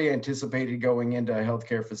 Nobody anticipated going into a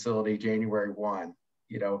healthcare facility January 1,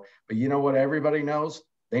 but you know what everybody knows?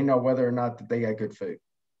 They know whether or not that they got good food.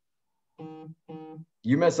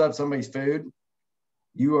 You mess up somebody's food,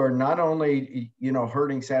 you are not only,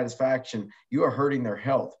 hurting satisfaction, you are hurting their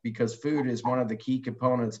health, because food is one of the key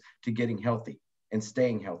components to getting healthy and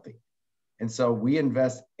staying healthy. And so we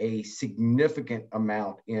invest a significant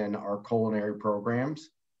amount in our culinary programs.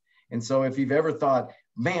 And so if you've ever thought,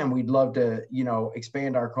 man, we'd love to,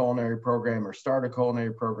 expand our culinary program or start a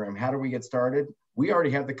culinary program, how do we get started? We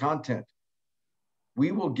already have the content.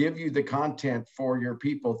 We will give you the content for your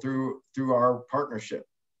people through our partnership.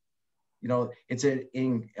 It's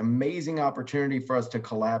an amazing opportunity for us to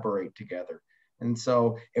collaborate together. And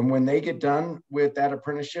when they get done with that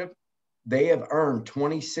apprenticeship, they have earned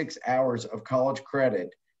 26 hours of college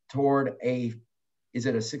credit toward is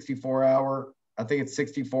it a 64-hour? I think it's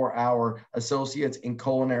 64-hour associates in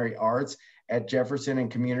culinary arts at Jefferson and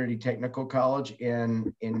Community Technical College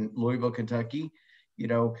in Louisville, Kentucky.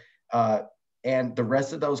 And the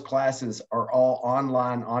rest of those classes are all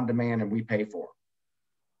online, on demand, and we pay for.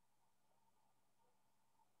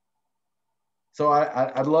 So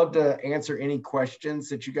I'd love to answer any questions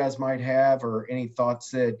that you guys might have, or any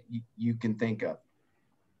thoughts that you can think of.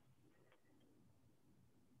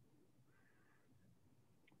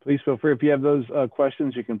 Please feel free. If you have those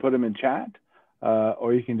questions, you can put them in chat,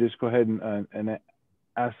 or you can just go ahead and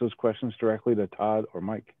ask those questions directly to Todd or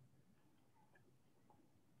Mike.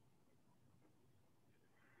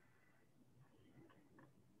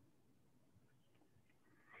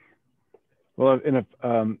 Well, and if,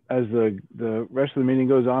 as the rest of the meeting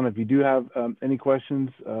goes on, if you do have any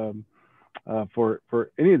questions for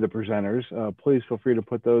any of the presenters, please feel free to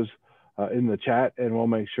put those in the chat, and we'll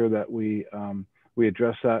make sure that we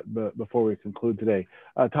address that before we conclude today.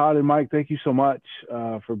 Todd and Mike, thank you so much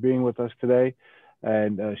for being with us today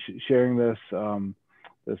and sharing this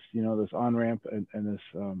this on-ramp and this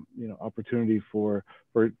opportunity for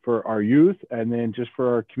our youth, and then just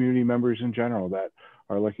for our community members in general that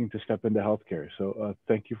are looking to step into healthcare. So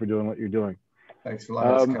thank you for doing what you're doing. Thanks for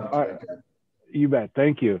letting us come. You bet.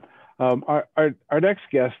 Thank you. Our next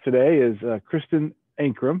guest today is Kristen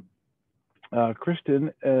Ankrum.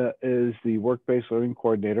 Kristen is the work-based learning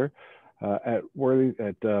coordinator at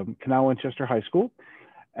Canal Winchester High School,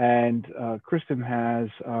 and Kristen has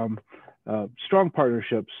strong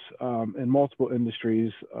partnerships in multiple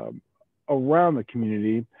industries around the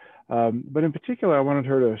community. But in particular, I wanted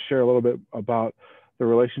her to share a little bit about the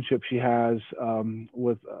relationship she has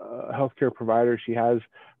with a healthcare provider she has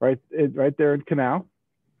right there in Canal,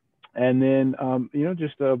 and then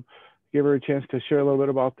just give her a chance to share a little bit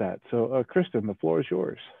about that. So Kristen, the floor is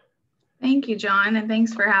yours. Thank you, John, and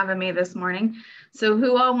thanks for having me this morning. So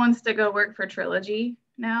who all wants to go work for Trilogy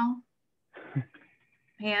now?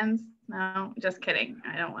 Hands? No, just kidding.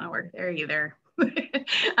 I don't want to work there either.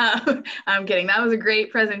 I'm kidding. That was a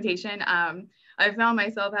great presentation. I found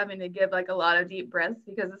myself having to give like a lot of deep breaths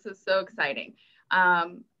because this is so exciting.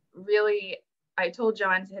 Really I told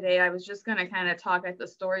John today I was just going to kind of talk at the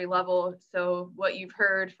story level. So what you've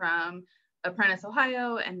heard from Apprentice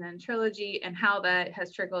Ohio and then Trilogy, and how that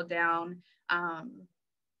has trickled down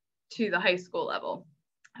to the high school level.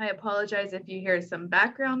 I apologize if you hear some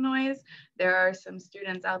background noise. There are some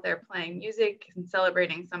students out there playing music and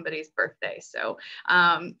celebrating somebody's birthday. So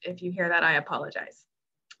if you hear that, I apologize.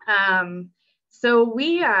 So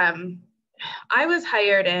I was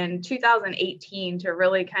hired in 2018 to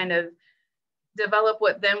really kind of develop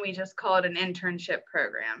what then we just called an internship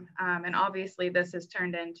program. And obviously this has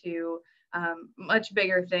turned into much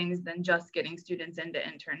bigger things than just getting students into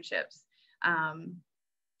internships.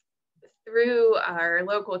 Through our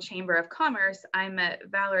local Chamber of Commerce, I met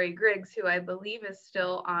Valerie Griggs, who I believe is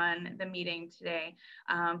still on the meeting today,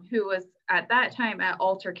 who was at that time at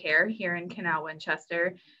Alter Care here in Canal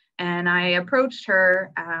Winchester. And I approached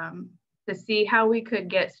her to see how we could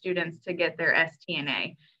get students to get their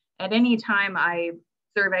STNA. At any time I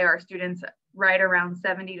survey our students, right around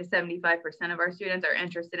 70 to 75% of our students are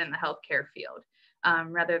interested in the healthcare field,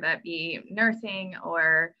 whether that be nursing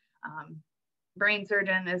or brain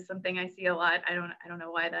surgeon is something I see a lot. I don't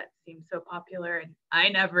know why that seems so popular, and I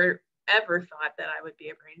never ever thought that I would be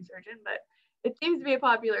a brain surgeon, but it seems to be a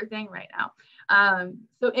popular thing right now.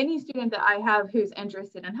 So any student that I have who's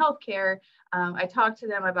interested in healthcare, I talk to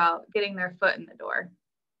them about getting their foot in the door.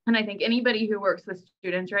 And I think anybody who works with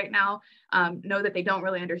students right now know that they don't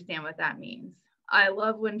really understand what that means. I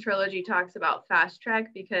love when Trilogy talks about fast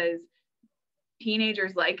track, because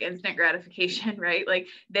teenagers like instant gratification, right? Like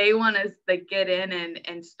they want to like get in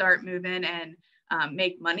and start moving and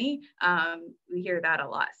make money. We hear that a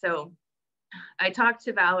lot. So I talked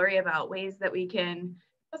to Valerie about ways that we can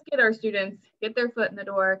just get our students, get their foot in the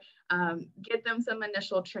door, get them some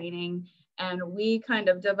initial training. And we kind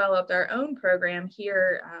of developed our own program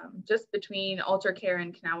here just between Alter Care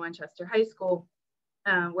and Canal Winchester High School,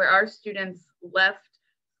 where our students left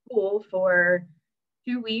school for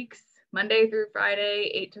 2 weeks, Monday through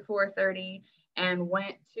Friday, 8 to 4:30, and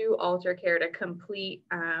went to Alter Care to complete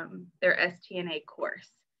their STNA course.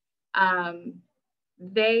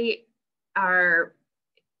 They are,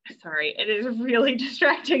 sorry, it is really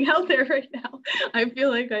distracting out there right now. I feel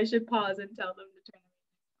like I should pause and tell them to turn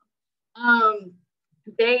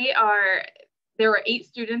there were 8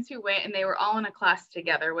 students who went, and they were all in a class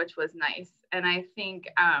together, which was nice. And I think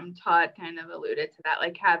Todd kind of alluded to that,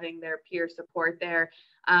 like having their peer support there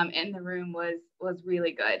in the room was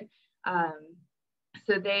really good.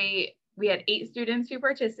 So we had 8 students who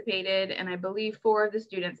participated, and I believe 4 of the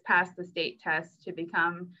students passed the state test to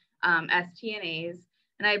become STNAs.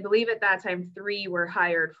 And I believe at that time 3 were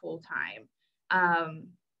hired full-time,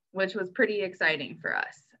 which was pretty exciting for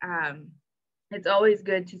us. It's always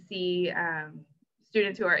good to see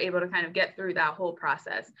students who are able to kind of get through that whole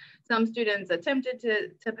process. Some students attempted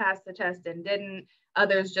to pass the test and didn't.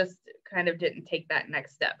 Others just kind of didn't take that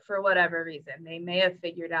next step for whatever reason. They may have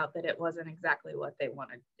figured out that it wasn't exactly what they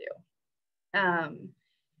wanted to do.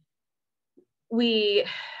 We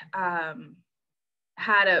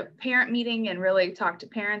had a parent meeting and really talked to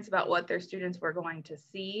parents about what their students were going to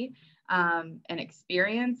see and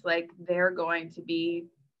experience, like they're going to be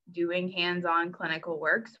doing hands-on clinical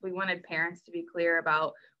works. We wanted parents to be clear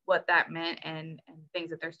about what that meant and things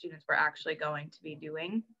that their students were actually going to be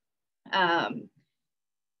doing.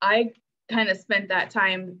 I kind of spent that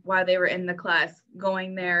time while they were in the class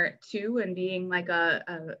going there too and being like a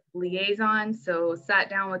liaison. So sat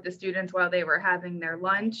down with the students while they were having their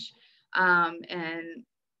lunch and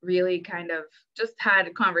really kind of just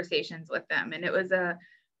had conversations with them. And it was a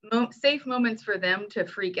safe moments for them to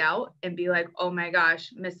freak out and be like, oh my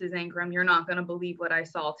gosh, Mrs. Ingram, you're not going to believe what I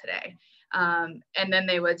saw today. And then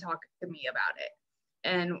they would talk to me about it.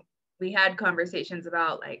 And we had conversations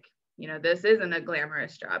about like, you know, this isn't a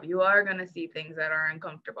glamorous job. You are going to see things that are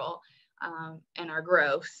uncomfortable and are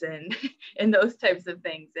gross and those types of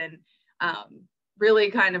things. And really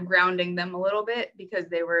kind of grounding them a little bit because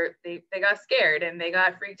they got scared and they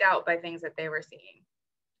got freaked out by things that they were seeing.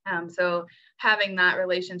 So having that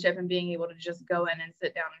relationship and being able to just go in and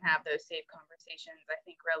sit down and have those safe conversations, I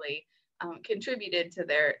think really contributed to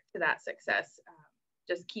that success,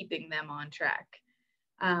 just keeping them on track.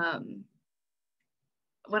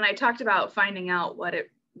 When I talked about finding out what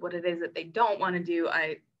it is that they don't want to do,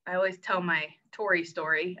 I always tell my Tori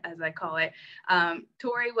story, as I call it.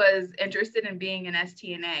 Tori was interested in being an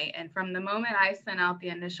STNA, and from the moment I sent out the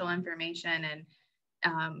initial information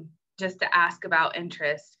and just to ask about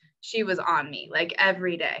interest, she was on me like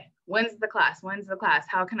every day. When's the class? When's the class?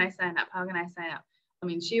 How can I sign up? How can I sign up? I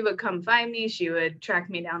mean, she would come find me. She would track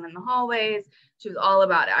me down in the hallways. She was all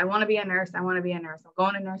about it. I want to be a nurse. I want to be a nurse. I'm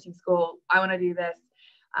going to nursing school. I want to do this.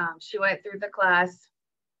 She went through the class.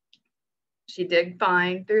 She did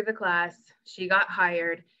fine through the class. She got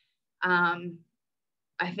hired.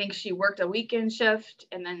 I think she worked a weekend shift.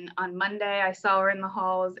 And then on Monday, I saw her in the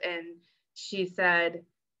halls and she said,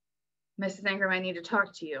 "Mrs. Ingram, I need to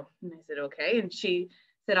talk to you." And I said, "Okay." And she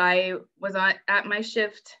said, "I was at my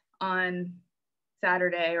shift on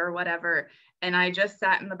Saturday or whatever, and I just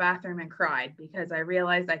sat in the bathroom and cried because I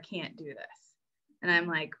realized I can't do this." And I'm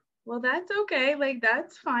like, "Well, that's okay. Like,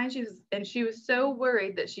 that's fine." She was so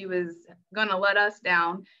worried that she was gonna let us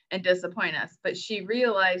down and disappoint us. But she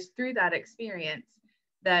realized through that experience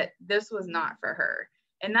that this was not for her.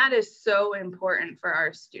 And that is so important for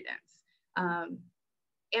our students.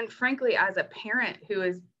 And frankly, as a parent who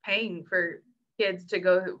is paying for kids to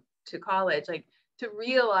go to college, like, to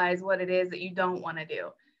realize what it is that you don't want to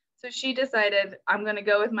do. So she decided, I'm going to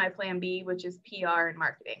go with my plan B, which is PR and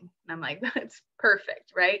marketing. And I'm like, that's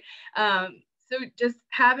perfect, right? So just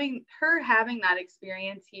having that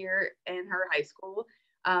experience here in her high school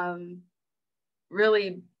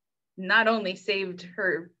really not only saved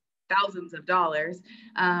her thousands of dollars,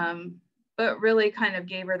 but really kind of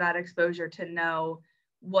gave her that exposure to know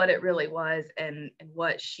what it really was and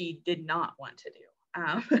what she did not want to do.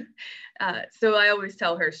 So I always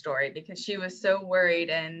tell her story because she was so worried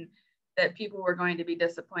and that people were going to be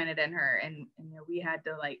disappointed in her. And you know, we had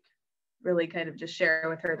to like really kind of just share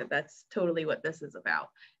with her that that's totally what this is about.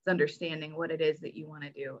 It's understanding what it is that you want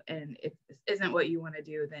to do. And if this isn't what you want to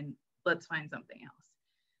do, then let's find something else.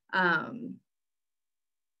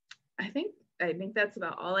 I think that's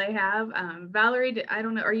about all I have. Valerie, I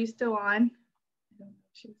don't know, are you still on?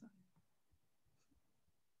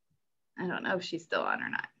 I don't know if she's still on or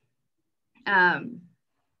not.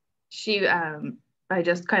 I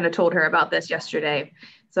just kind of told her about this yesterday,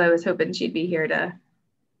 so I was hoping she'd be here to.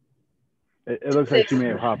 It looks like she may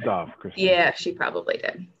have hopped off, Christine. Yeah, she probably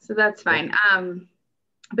did. So that's fine.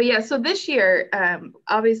 But yeah, so this year,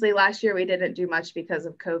 obviously last year we didn't do much because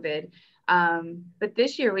of COVID. But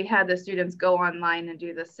this year we had the students go online and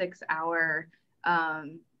do the 6-hour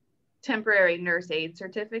temporary nurse aid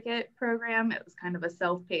certificate program. It was kind of a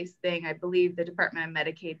self-paced thing. I believe the Department of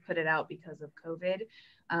Medicaid put it out because of COVID.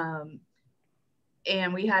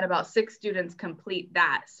 And we had about 6 students complete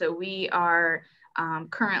that. So we are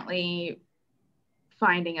currently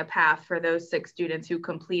finding a path for those 6 students who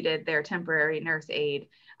completed their temporary nurse aid.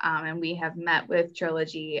 And we have met with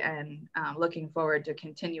Trilogy and looking forward to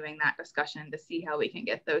continuing that discussion to see how we can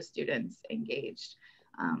get those students engaged.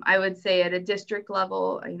 I would say at a district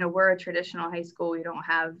level, you know, we're a traditional high school. We're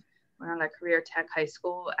not a career tech high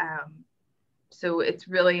school. So it's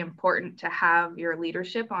really important to have your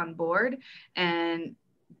leadership on board and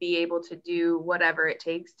be able to do whatever it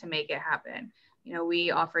takes to make it happen. You know,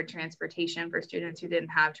 we offered transportation for students who didn't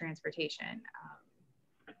have transportation.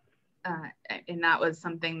 And that was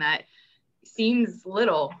something that seems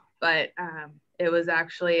little, but it was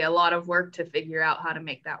actually a lot of work to figure out how to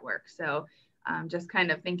make that work. So just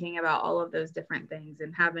kind of thinking about all of those different things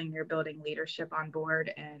and having your building leadership on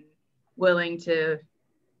board and willing to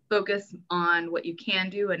focus on what you can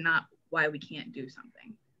do and not why we can't do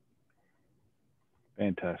something.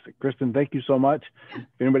 Fantastic. Kristen, thank you so much. If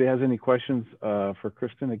anybody has any questions for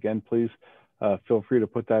Kristen, again, please feel free to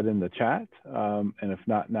put that in the chat. And if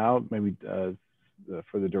not now, maybe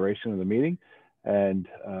for the duration of the meeting. And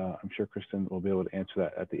I'm sure Kristen will be able to answer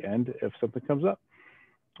that at the end if something comes up.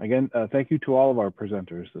 Again, thank you to all of our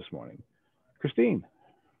presenters this morning. Christine.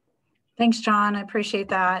 Thanks, John. I appreciate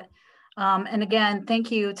that. And again,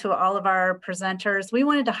 thank you to all of our presenters. We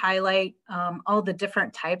wanted to highlight all the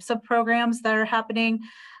different types of programs that are happening.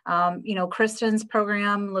 You know, Kristen's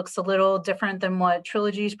program looks a little different than what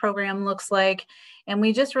Trilogy's program looks like. And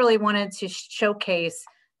we just really wanted to showcase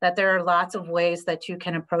that there are lots of ways that you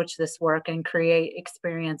can approach this work and create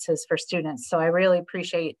experiences for students. So I really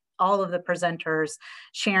appreciate all of the presenters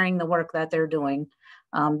sharing the work that they're doing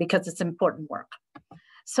because it's important work.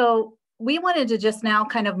 So we wanted to just now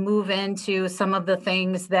kind of move into some of the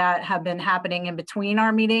things that have been happening in between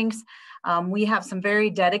our meetings. We have some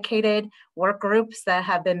very dedicated work groups that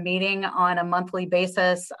have been meeting on a monthly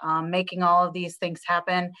basis, making all of these things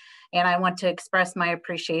happen. And I want to express my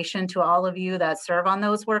appreciation to all of you that serve on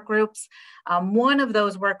those work groups. One of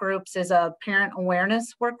those work groups is a parent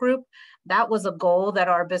awareness work group. That was a goal that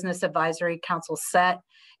our Business Advisory Council set,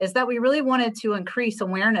 is that we really wanted to increase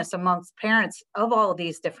awareness amongst parents of all of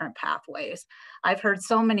these different pathways. I've heard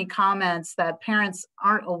so many comments that parents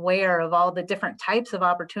aren't aware of all the different types of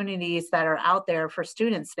opportunities that are out there for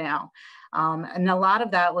students now. And a lot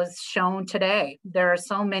of that was shown today. There are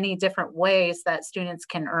so many different ways that students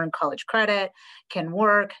can earn college credit, can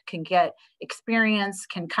work, can get experience,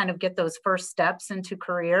 can kind of get those first steps into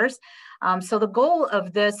careers. So the goal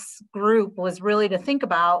of this group was really to think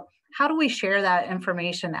about, how do we share that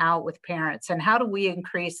information out with parents, and how do we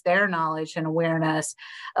increase their knowledge and awareness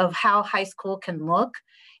of how high school can look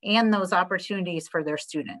and those opportunities for their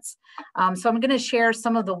students. So I'm going to share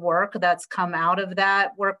some of the work that's come out of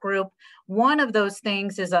that work group. One of those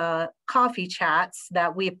things is a coffee chats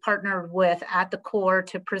that we've partnered with at the core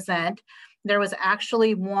to present. There was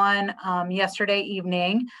actually one yesterday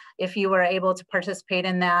evening, if you were able to participate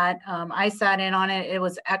in that. I sat in on it. It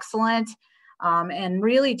was excellent. And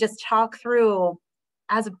really just talk through,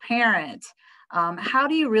 as a parent, how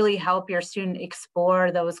do you really help your student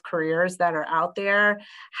explore those careers that are out there?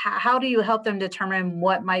 How do you help them determine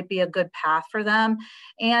what might be a good path for them?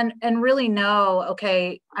 And really know,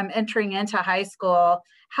 okay, I'm entering into high school.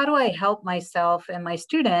 How do I help myself and my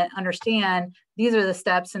student understand these are the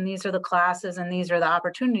steps and these are the classes and these are the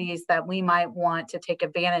opportunities that we might want to take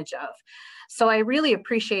advantage of? So I really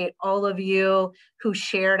appreciate all of you who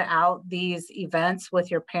shared out these events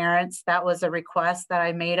with your parents. That was a request that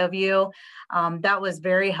I made of you. That was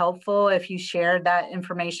very helpful if you shared that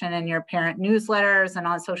information in your parent newsletters and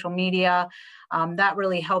on social media. That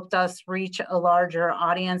really helped us reach a larger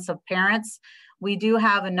audience of parents. We do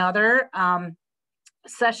have another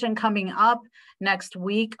session coming up next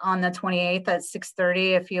week on the 28th at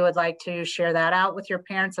 6:30, if you would like to share that out with your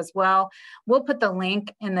parents as well. We'll put the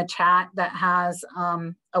link in the chat that has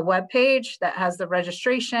a web page that has the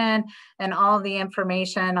registration and all the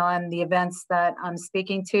information on the events that I'm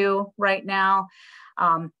speaking to right now.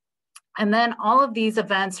 And then all of these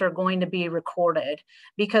events are going to be recorded,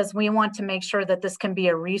 because we want to make sure that this can be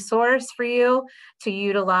a resource for you to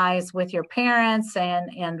utilize with your parents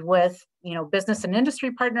and with, you know, business and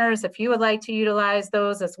industry partners. If you would like to utilize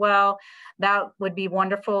those as well, that would be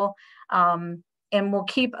wonderful. And we'll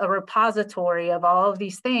keep a repository of all of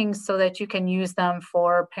these things so that you can use them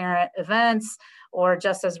for parent events or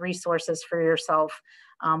just as resources for yourself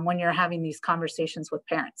when you're having these conversations with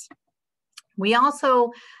parents. We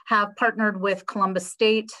also have partnered with Columbus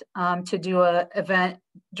State to do an event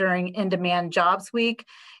during In-Demand Jobs Week.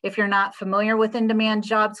 If you're not familiar with In-Demand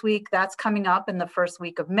Jobs Week, that's coming up in the first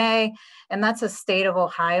week of May. And that's a state of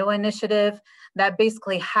Ohio initiative that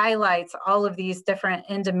basically highlights all of these different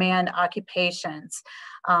in-demand occupations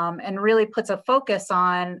and really puts a focus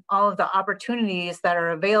on all of the opportunities that are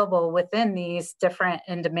available within these different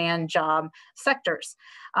in-demand job sectors.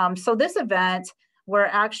 So this event, we're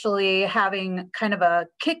actually having kind of a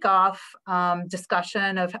kickoff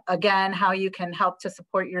discussion of, again, how you can help to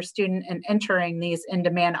support your student in entering these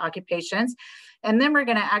in-demand occupations. And then we're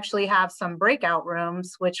going to actually have some breakout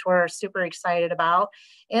rooms, which we're super excited about,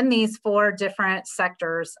 in these 4 different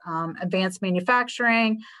sectors: advanced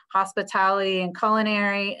manufacturing, hospitality and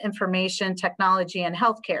culinary, information technology, and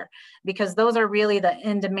healthcare, because those are really the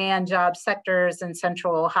in-demand job sectors in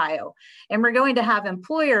Central Ohio. And we're going to have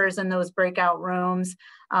employers in those breakout rooms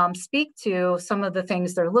speak to some of the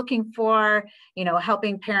things they're looking for, you know,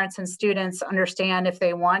 helping parents and students understand if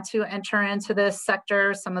they want to enter into this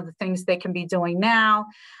sector, some of the things they can be doing now.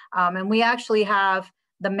 And we actually have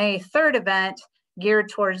the May 3rd event geared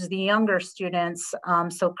towards the younger students,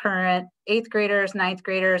 so current 8th graders, 9th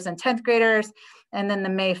graders, and 10th graders. And then the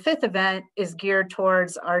May 5th event is geared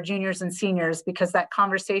towards our juniors and seniors, because that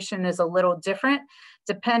conversation is a little different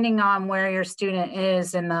depending on where your student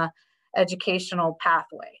is in the educational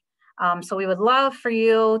pathway. So we would love for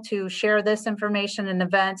you to share this information and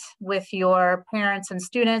event with your parents and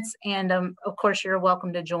students. And of course, you're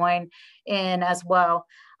welcome to join in as well.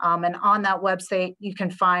 And on that website, you can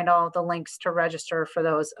find all the links to register for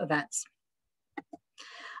those events.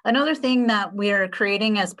 Another thing that we're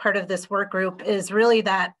creating as part of this work group is really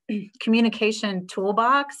that communication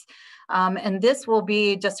toolbox. And this will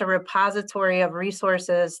be just a repository of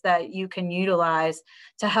resources that you can utilize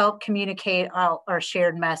to help communicate our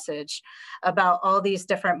shared message about all these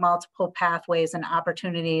different multiple pathways and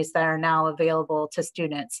opportunities that are now available to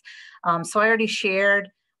students. So I already shared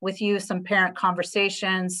with you some parent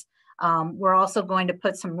conversations. We're also going to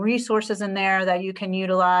put some resources in there that you can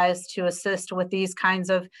utilize to assist with these kinds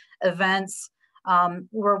of events.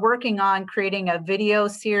 We're working on creating a video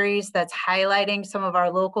series that's highlighting some of our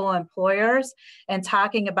local employers and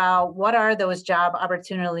talking about what are those job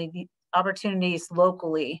opportunities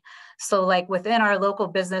locally. So like within our local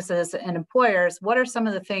businesses and employers, what are some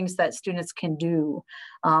of the things that students can do?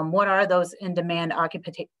 What are those in-demand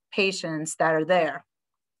occupations that are there?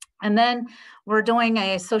 And then we're doing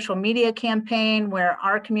a social media campaign where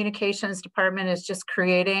our communications department is just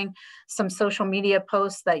creating some social media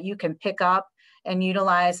posts that you can pick up and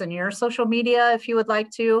utilize in your social media if you would like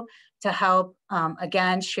to help,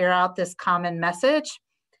 again, share out this common message.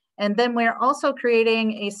 And then we're also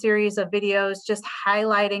creating a series of videos just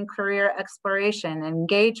highlighting career exploration,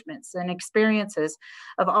 engagements, and experiences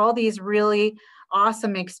of all these really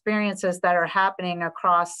awesome experiences that are happening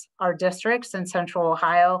across our districts in Central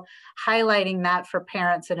Ohio, highlighting that for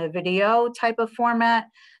parents in a video type of format.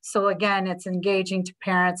 So again, it's engaging to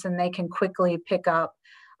parents and they can quickly pick up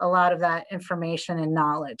a lot of that information and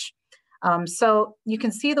knowledge. So you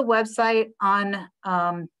can see the website on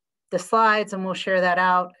the slides, and we'll share that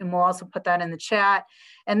out, and we'll also put that in the chat.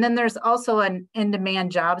 And then there's also an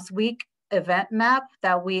in-demand jobs week event map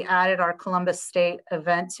that we added our Columbus State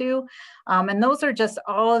event to. And those are just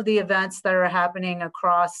all of the events that are happening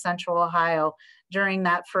across Central Ohio during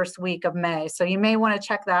that first week of May. So you may want to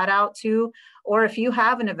check that out too, or if you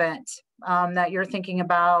have an event that you're thinking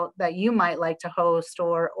about that you might like to host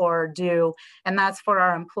or do, and that's for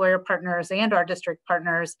our employer partners and our district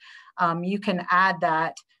partners, you can add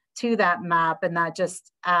that to that map, and that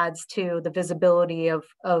just adds to the visibility of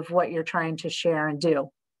what you're trying to share and do.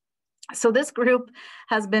 So this group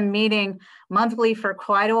has been meeting monthly for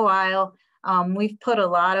quite a while. We've put a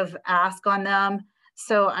lot of ask on them,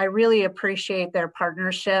 so I really appreciate their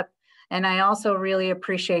partnership, and I also really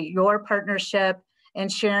appreciate your partnership in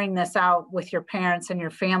sharing this out with your parents and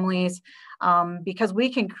your families, because we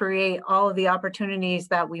can create all of the opportunities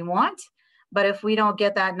that we want. But if we don't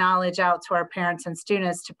get that knowledge out to our parents and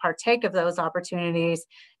students to partake of those opportunities,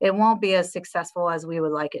 it won't be as successful as we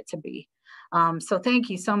would like it to be. So thank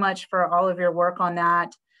you so much for all of your work on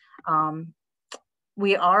that.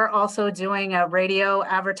 We are also doing a radio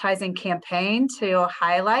advertising campaign to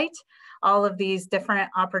highlight all of these different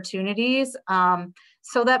opportunities,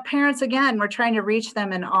 so that parents, again, we're trying to reach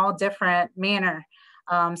them in all different manner.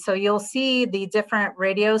 So you'll see the different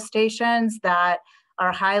radio stations that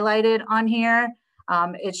are highlighted on here.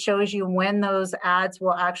 It shows you when those ads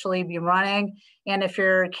will actually be running. And if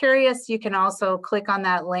you're curious, you can also click on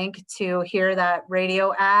that link to hear that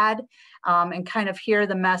radio ad and kind of hear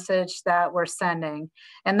the message that we're sending.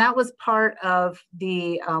 And that was part of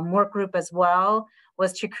the work group as well,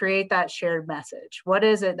 was to create that shared message. What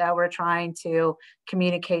is it that we're trying to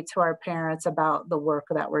communicate to our parents about the work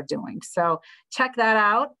that we're doing? So check that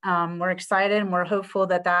out. We're excited and we're hopeful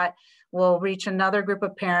that that will reach another group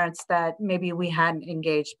of parents that maybe we hadn't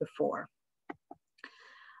engaged before.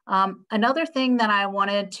 Another thing that I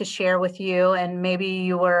wanted to share with you, and maybe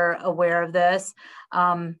you were aware of this,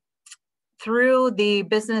 through the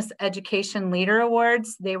Business Education Leader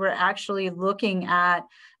Awards, they were actually looking at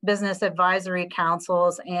business advisory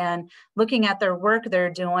councils and looking at their work they're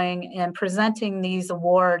doing and presenting these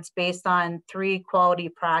awards based on 3 quality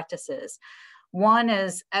practices. One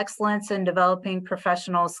is excellence in developing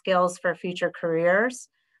professional skills for future careers,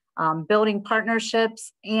 building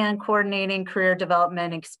partnerships, and coordinating career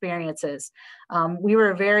development experiences. We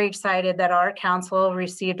were very excited that our council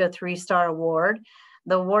received a 3-star award.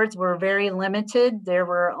 The awards were very limited. There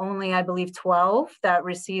were only, I believe, 12 that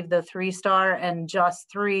received the 3-star and just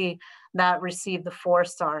 3 that received the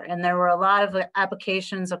 4-star. And there were a lot of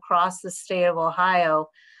applications across the state of Ohio,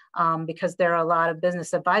 because there are a lot of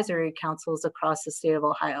business advisory councils across the state of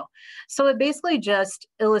Ohio. So it basically just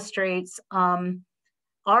illustrates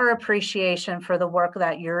our appreciation for the work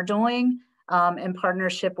that you're doing in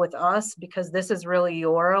partnership with us, because this is really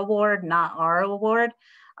your award, not our award,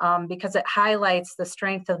 because it highlights the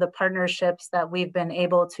strength of the partnerships that we've been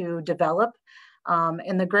able to develop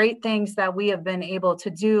and the great things that we have been able to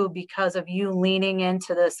do because of you leaning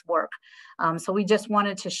into this work. So we just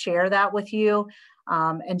wanted to share that with you.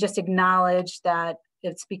 And just acknowledge that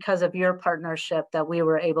it's because of your partnership that we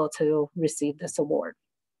were able to receive this award.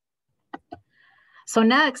 So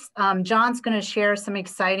next, John's going to share some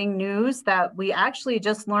exciting news that we actually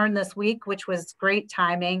just learned this week, which was great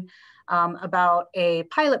timing, about a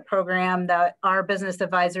pilot program that our Business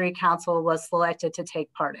Advisory Council was selected to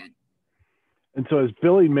take part in. And so as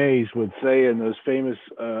Billy Mays would say in those famous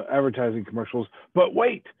advertising commercials, but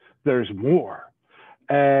wait, there's more.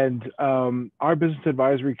 And our Business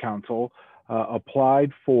Advisory Council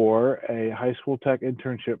applied for a high school tech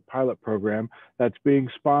internship pilot program that's being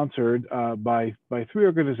sponsored by 3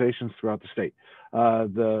 organizations throughout the state.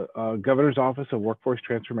 The Governor's Office of Workforce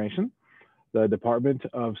Transformation, the Department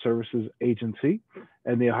of Services Agency,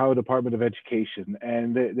 and the Ohio Department of Education.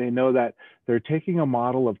 And they know that they're taking a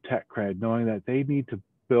model of tech cred, knowing that they need to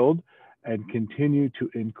build and continue to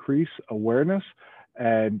increase awareness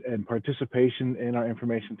and participation in our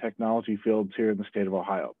information technology fields here in the state of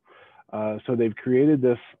Ohio. So they've created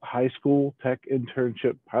this high school tech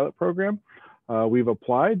internship pilot program. We've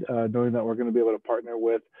applied, knowing that we're going to be able to partner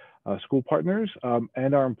with school partners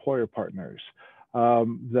and our employer partners.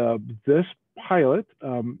 This pilot,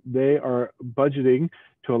 they are budgeting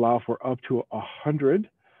to allow for up to 100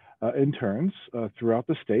 interns throughout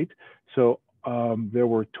the state. So there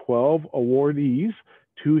were 12 awardees,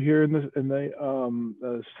 2 here in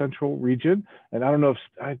the central region. And I don't know if,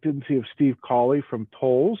 I didn't see if Steve Cawley from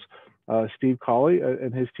Tolles, Steve Cawley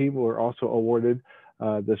and his team were also awarded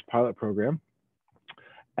this pilot program.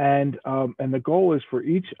 And the goal is for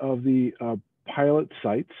each of the pilot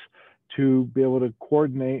sites to be able to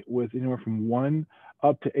coordinate with anywhere from 1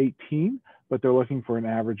 up to 18, but they're looking for an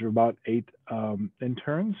average of about 8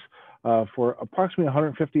 interns for approximately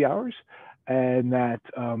 150 hours. And that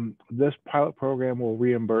this pilot program will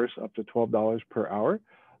reimburse up to $12 per hour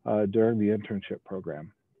during the internship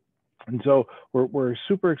program. And so we're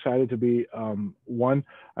super excited to be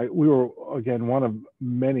we were, again, one of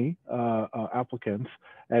many applicants,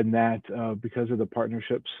 and that because of the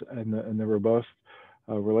partnerships and the robust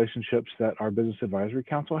relationships that our Business Advisory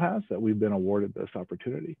Council has, that we've been awarded this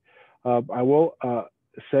opportunity. I will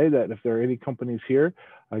say that if there are any companies here,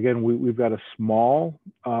 again, we've got a small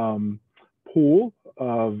pool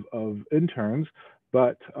of interns,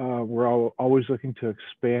 but we're always looking to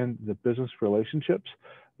expand the business relationships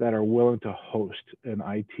that are willing to host an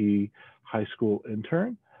IT high school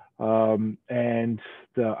intern. And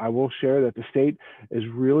I will share that the state is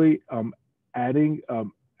really adding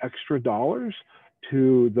extra dollars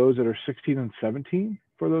to those that are 16 and 17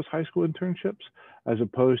 for those high school internships, as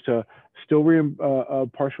opposed to still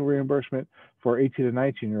partial reimbursement for 18 and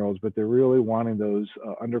 19-year-olds, but they're really wanting those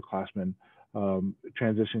underclassmen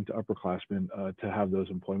transitioning to upperclassmen to have those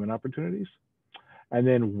employment opportunities. And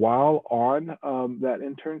then while on that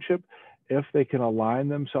internship, if they can align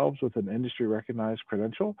themselves with an industry recognized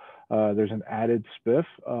credential, there's an added spiff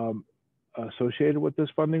associated with this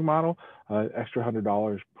funding model, extra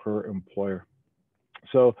 $100 per employer.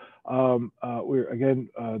 So the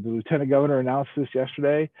Lieutenant Governor announced this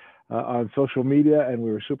yesterday on social media, and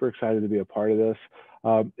we were super excited to be a part of this.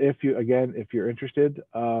 If you're interested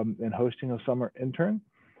in hosting a summer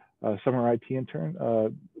IT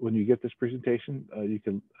intern, when you get this presentation, you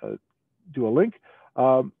can do a link,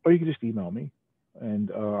 or you can just email me, and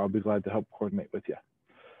I'll be glad to help coordinate with you.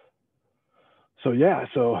 So yeah,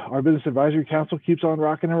 so our Business Advisory Council keeps on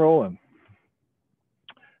rocking and rolling.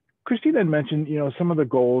 Christine had mentioned, some of the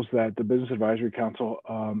goals that the Business Advisory Council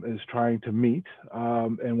is trying to meet,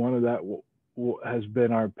 and one of that has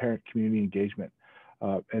been our parent community engagement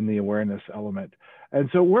and the awareness element. And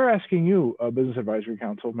so we're asking you, Business Advisory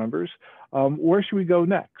Council members, where should we go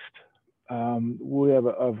next? We have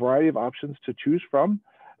a variety of options to choose from,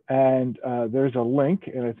 and there's a link,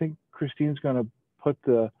 and I think Christine's going to put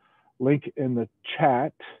the link in the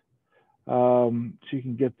chat so you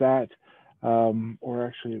can get that. Or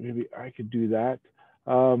actually, maybe I could do that.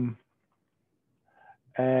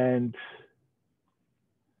 And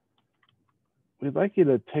we'd like you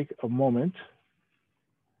to take a moment.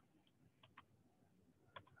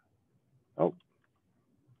 Oh,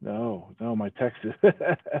 no, my text is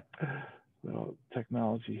little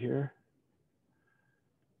technology here.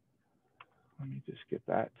 Let me just get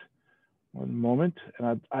that one moment.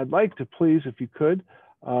 And I'd like to please, if you could,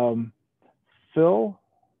 fill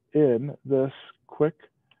in this quick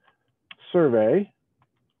survey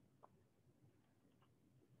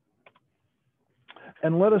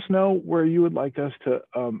and let us know where you would like us to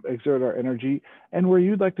exert our energy and where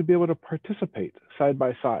you'd like to be able to participate side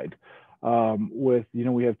by side with,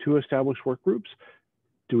 we have 2 established work groups.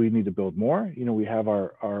 Do we need to build more? We have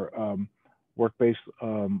our work-based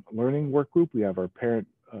learning work group. We have our parent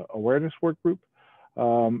awareness work group.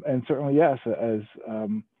 And certainly, yes, as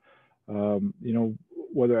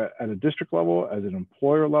whether at a district level, as an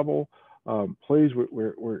employer level, please,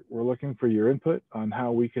 we're looking for your input on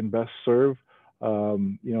how we can best serve,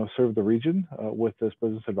 serve the region with this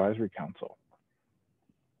Business Advisory Council.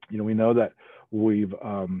 We know that we've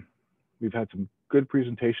had some good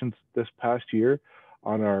presentations this past year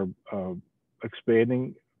on our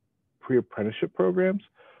expanding pre-apprenticeship programs.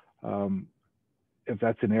 If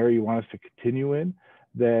that's an area you want us to continue in,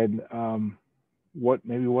 then what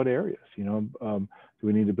areas? Do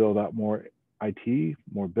we need to build out more IT,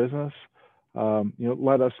 more business?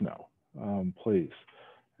 Let us know, please.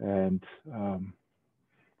 And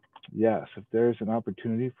yes, if there's an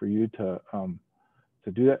opportunity for you to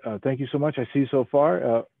do that, thank you so much. I see so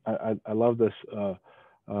far. I love this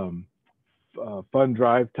fund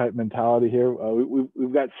drive type mentality here.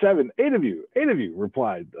 We've got 8 of you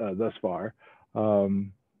replied thus far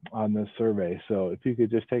on this survey. So if you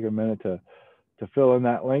could just take a minute to fill in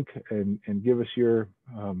that link and give us your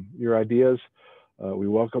ideas, we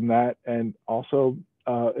welcome that. And also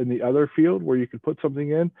in the other field where you could put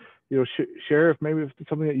something in, share if maybe it's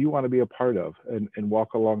something that you want to be a part of and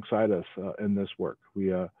walk alongside us in this work.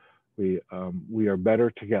 We are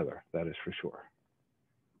better together, that is for sure.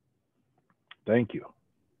 Thank you.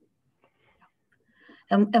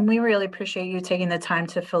 And we really appreciate you taking the time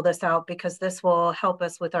to fill this out, because this will help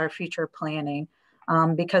us with our future planning.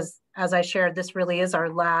 Because as I shared, this really is our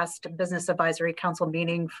last Business Advisory Council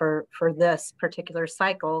meeting for this particular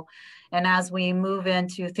cycle. And as we move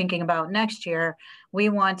into thinking about next year, we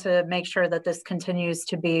want to make sure that this continues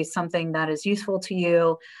to be something that is useful to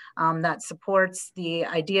you, that supports the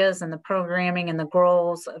ideas and the programming and the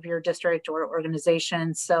goals of your district or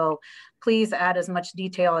organization. So please add as much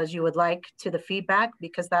detail as you would like to the feedback,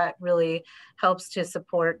 because that really helps to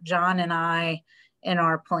support John and I in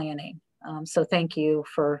our planning. So thank you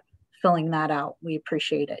for filling that out. We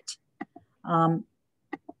appreciate it. And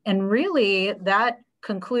really, that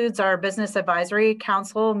concludes our Business Advisory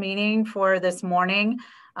Council meeting for this morning.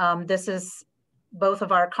 This is both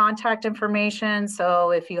of our contact information.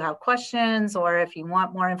 So if you have questions or if you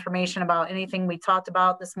want more information about anything we talked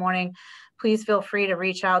about this morning, please feel free to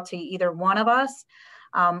reach out to either one of us.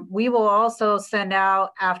 We will also send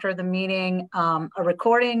out after the meeting a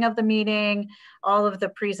recording of the meeting, all of the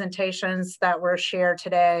presentations that were shared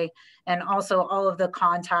today, and also all of the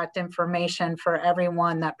contact information for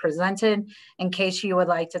everyone that presented, in case you would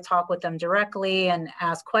like to talk with them directly and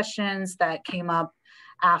ask questions that came up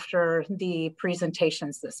after the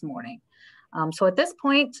presentations this morning. So at this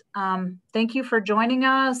point, thank you for joining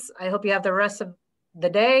us. I hope you have the rest of the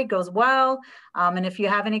day goes well. And if you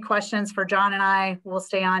have any questions for John and I, we'll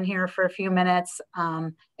stay on here for a few minutes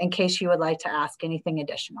in case you would like to ask anything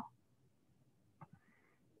additional.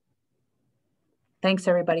 Thanks,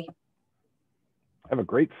 everybody. Have a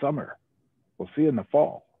great summer. We'll see you in the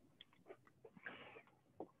fall.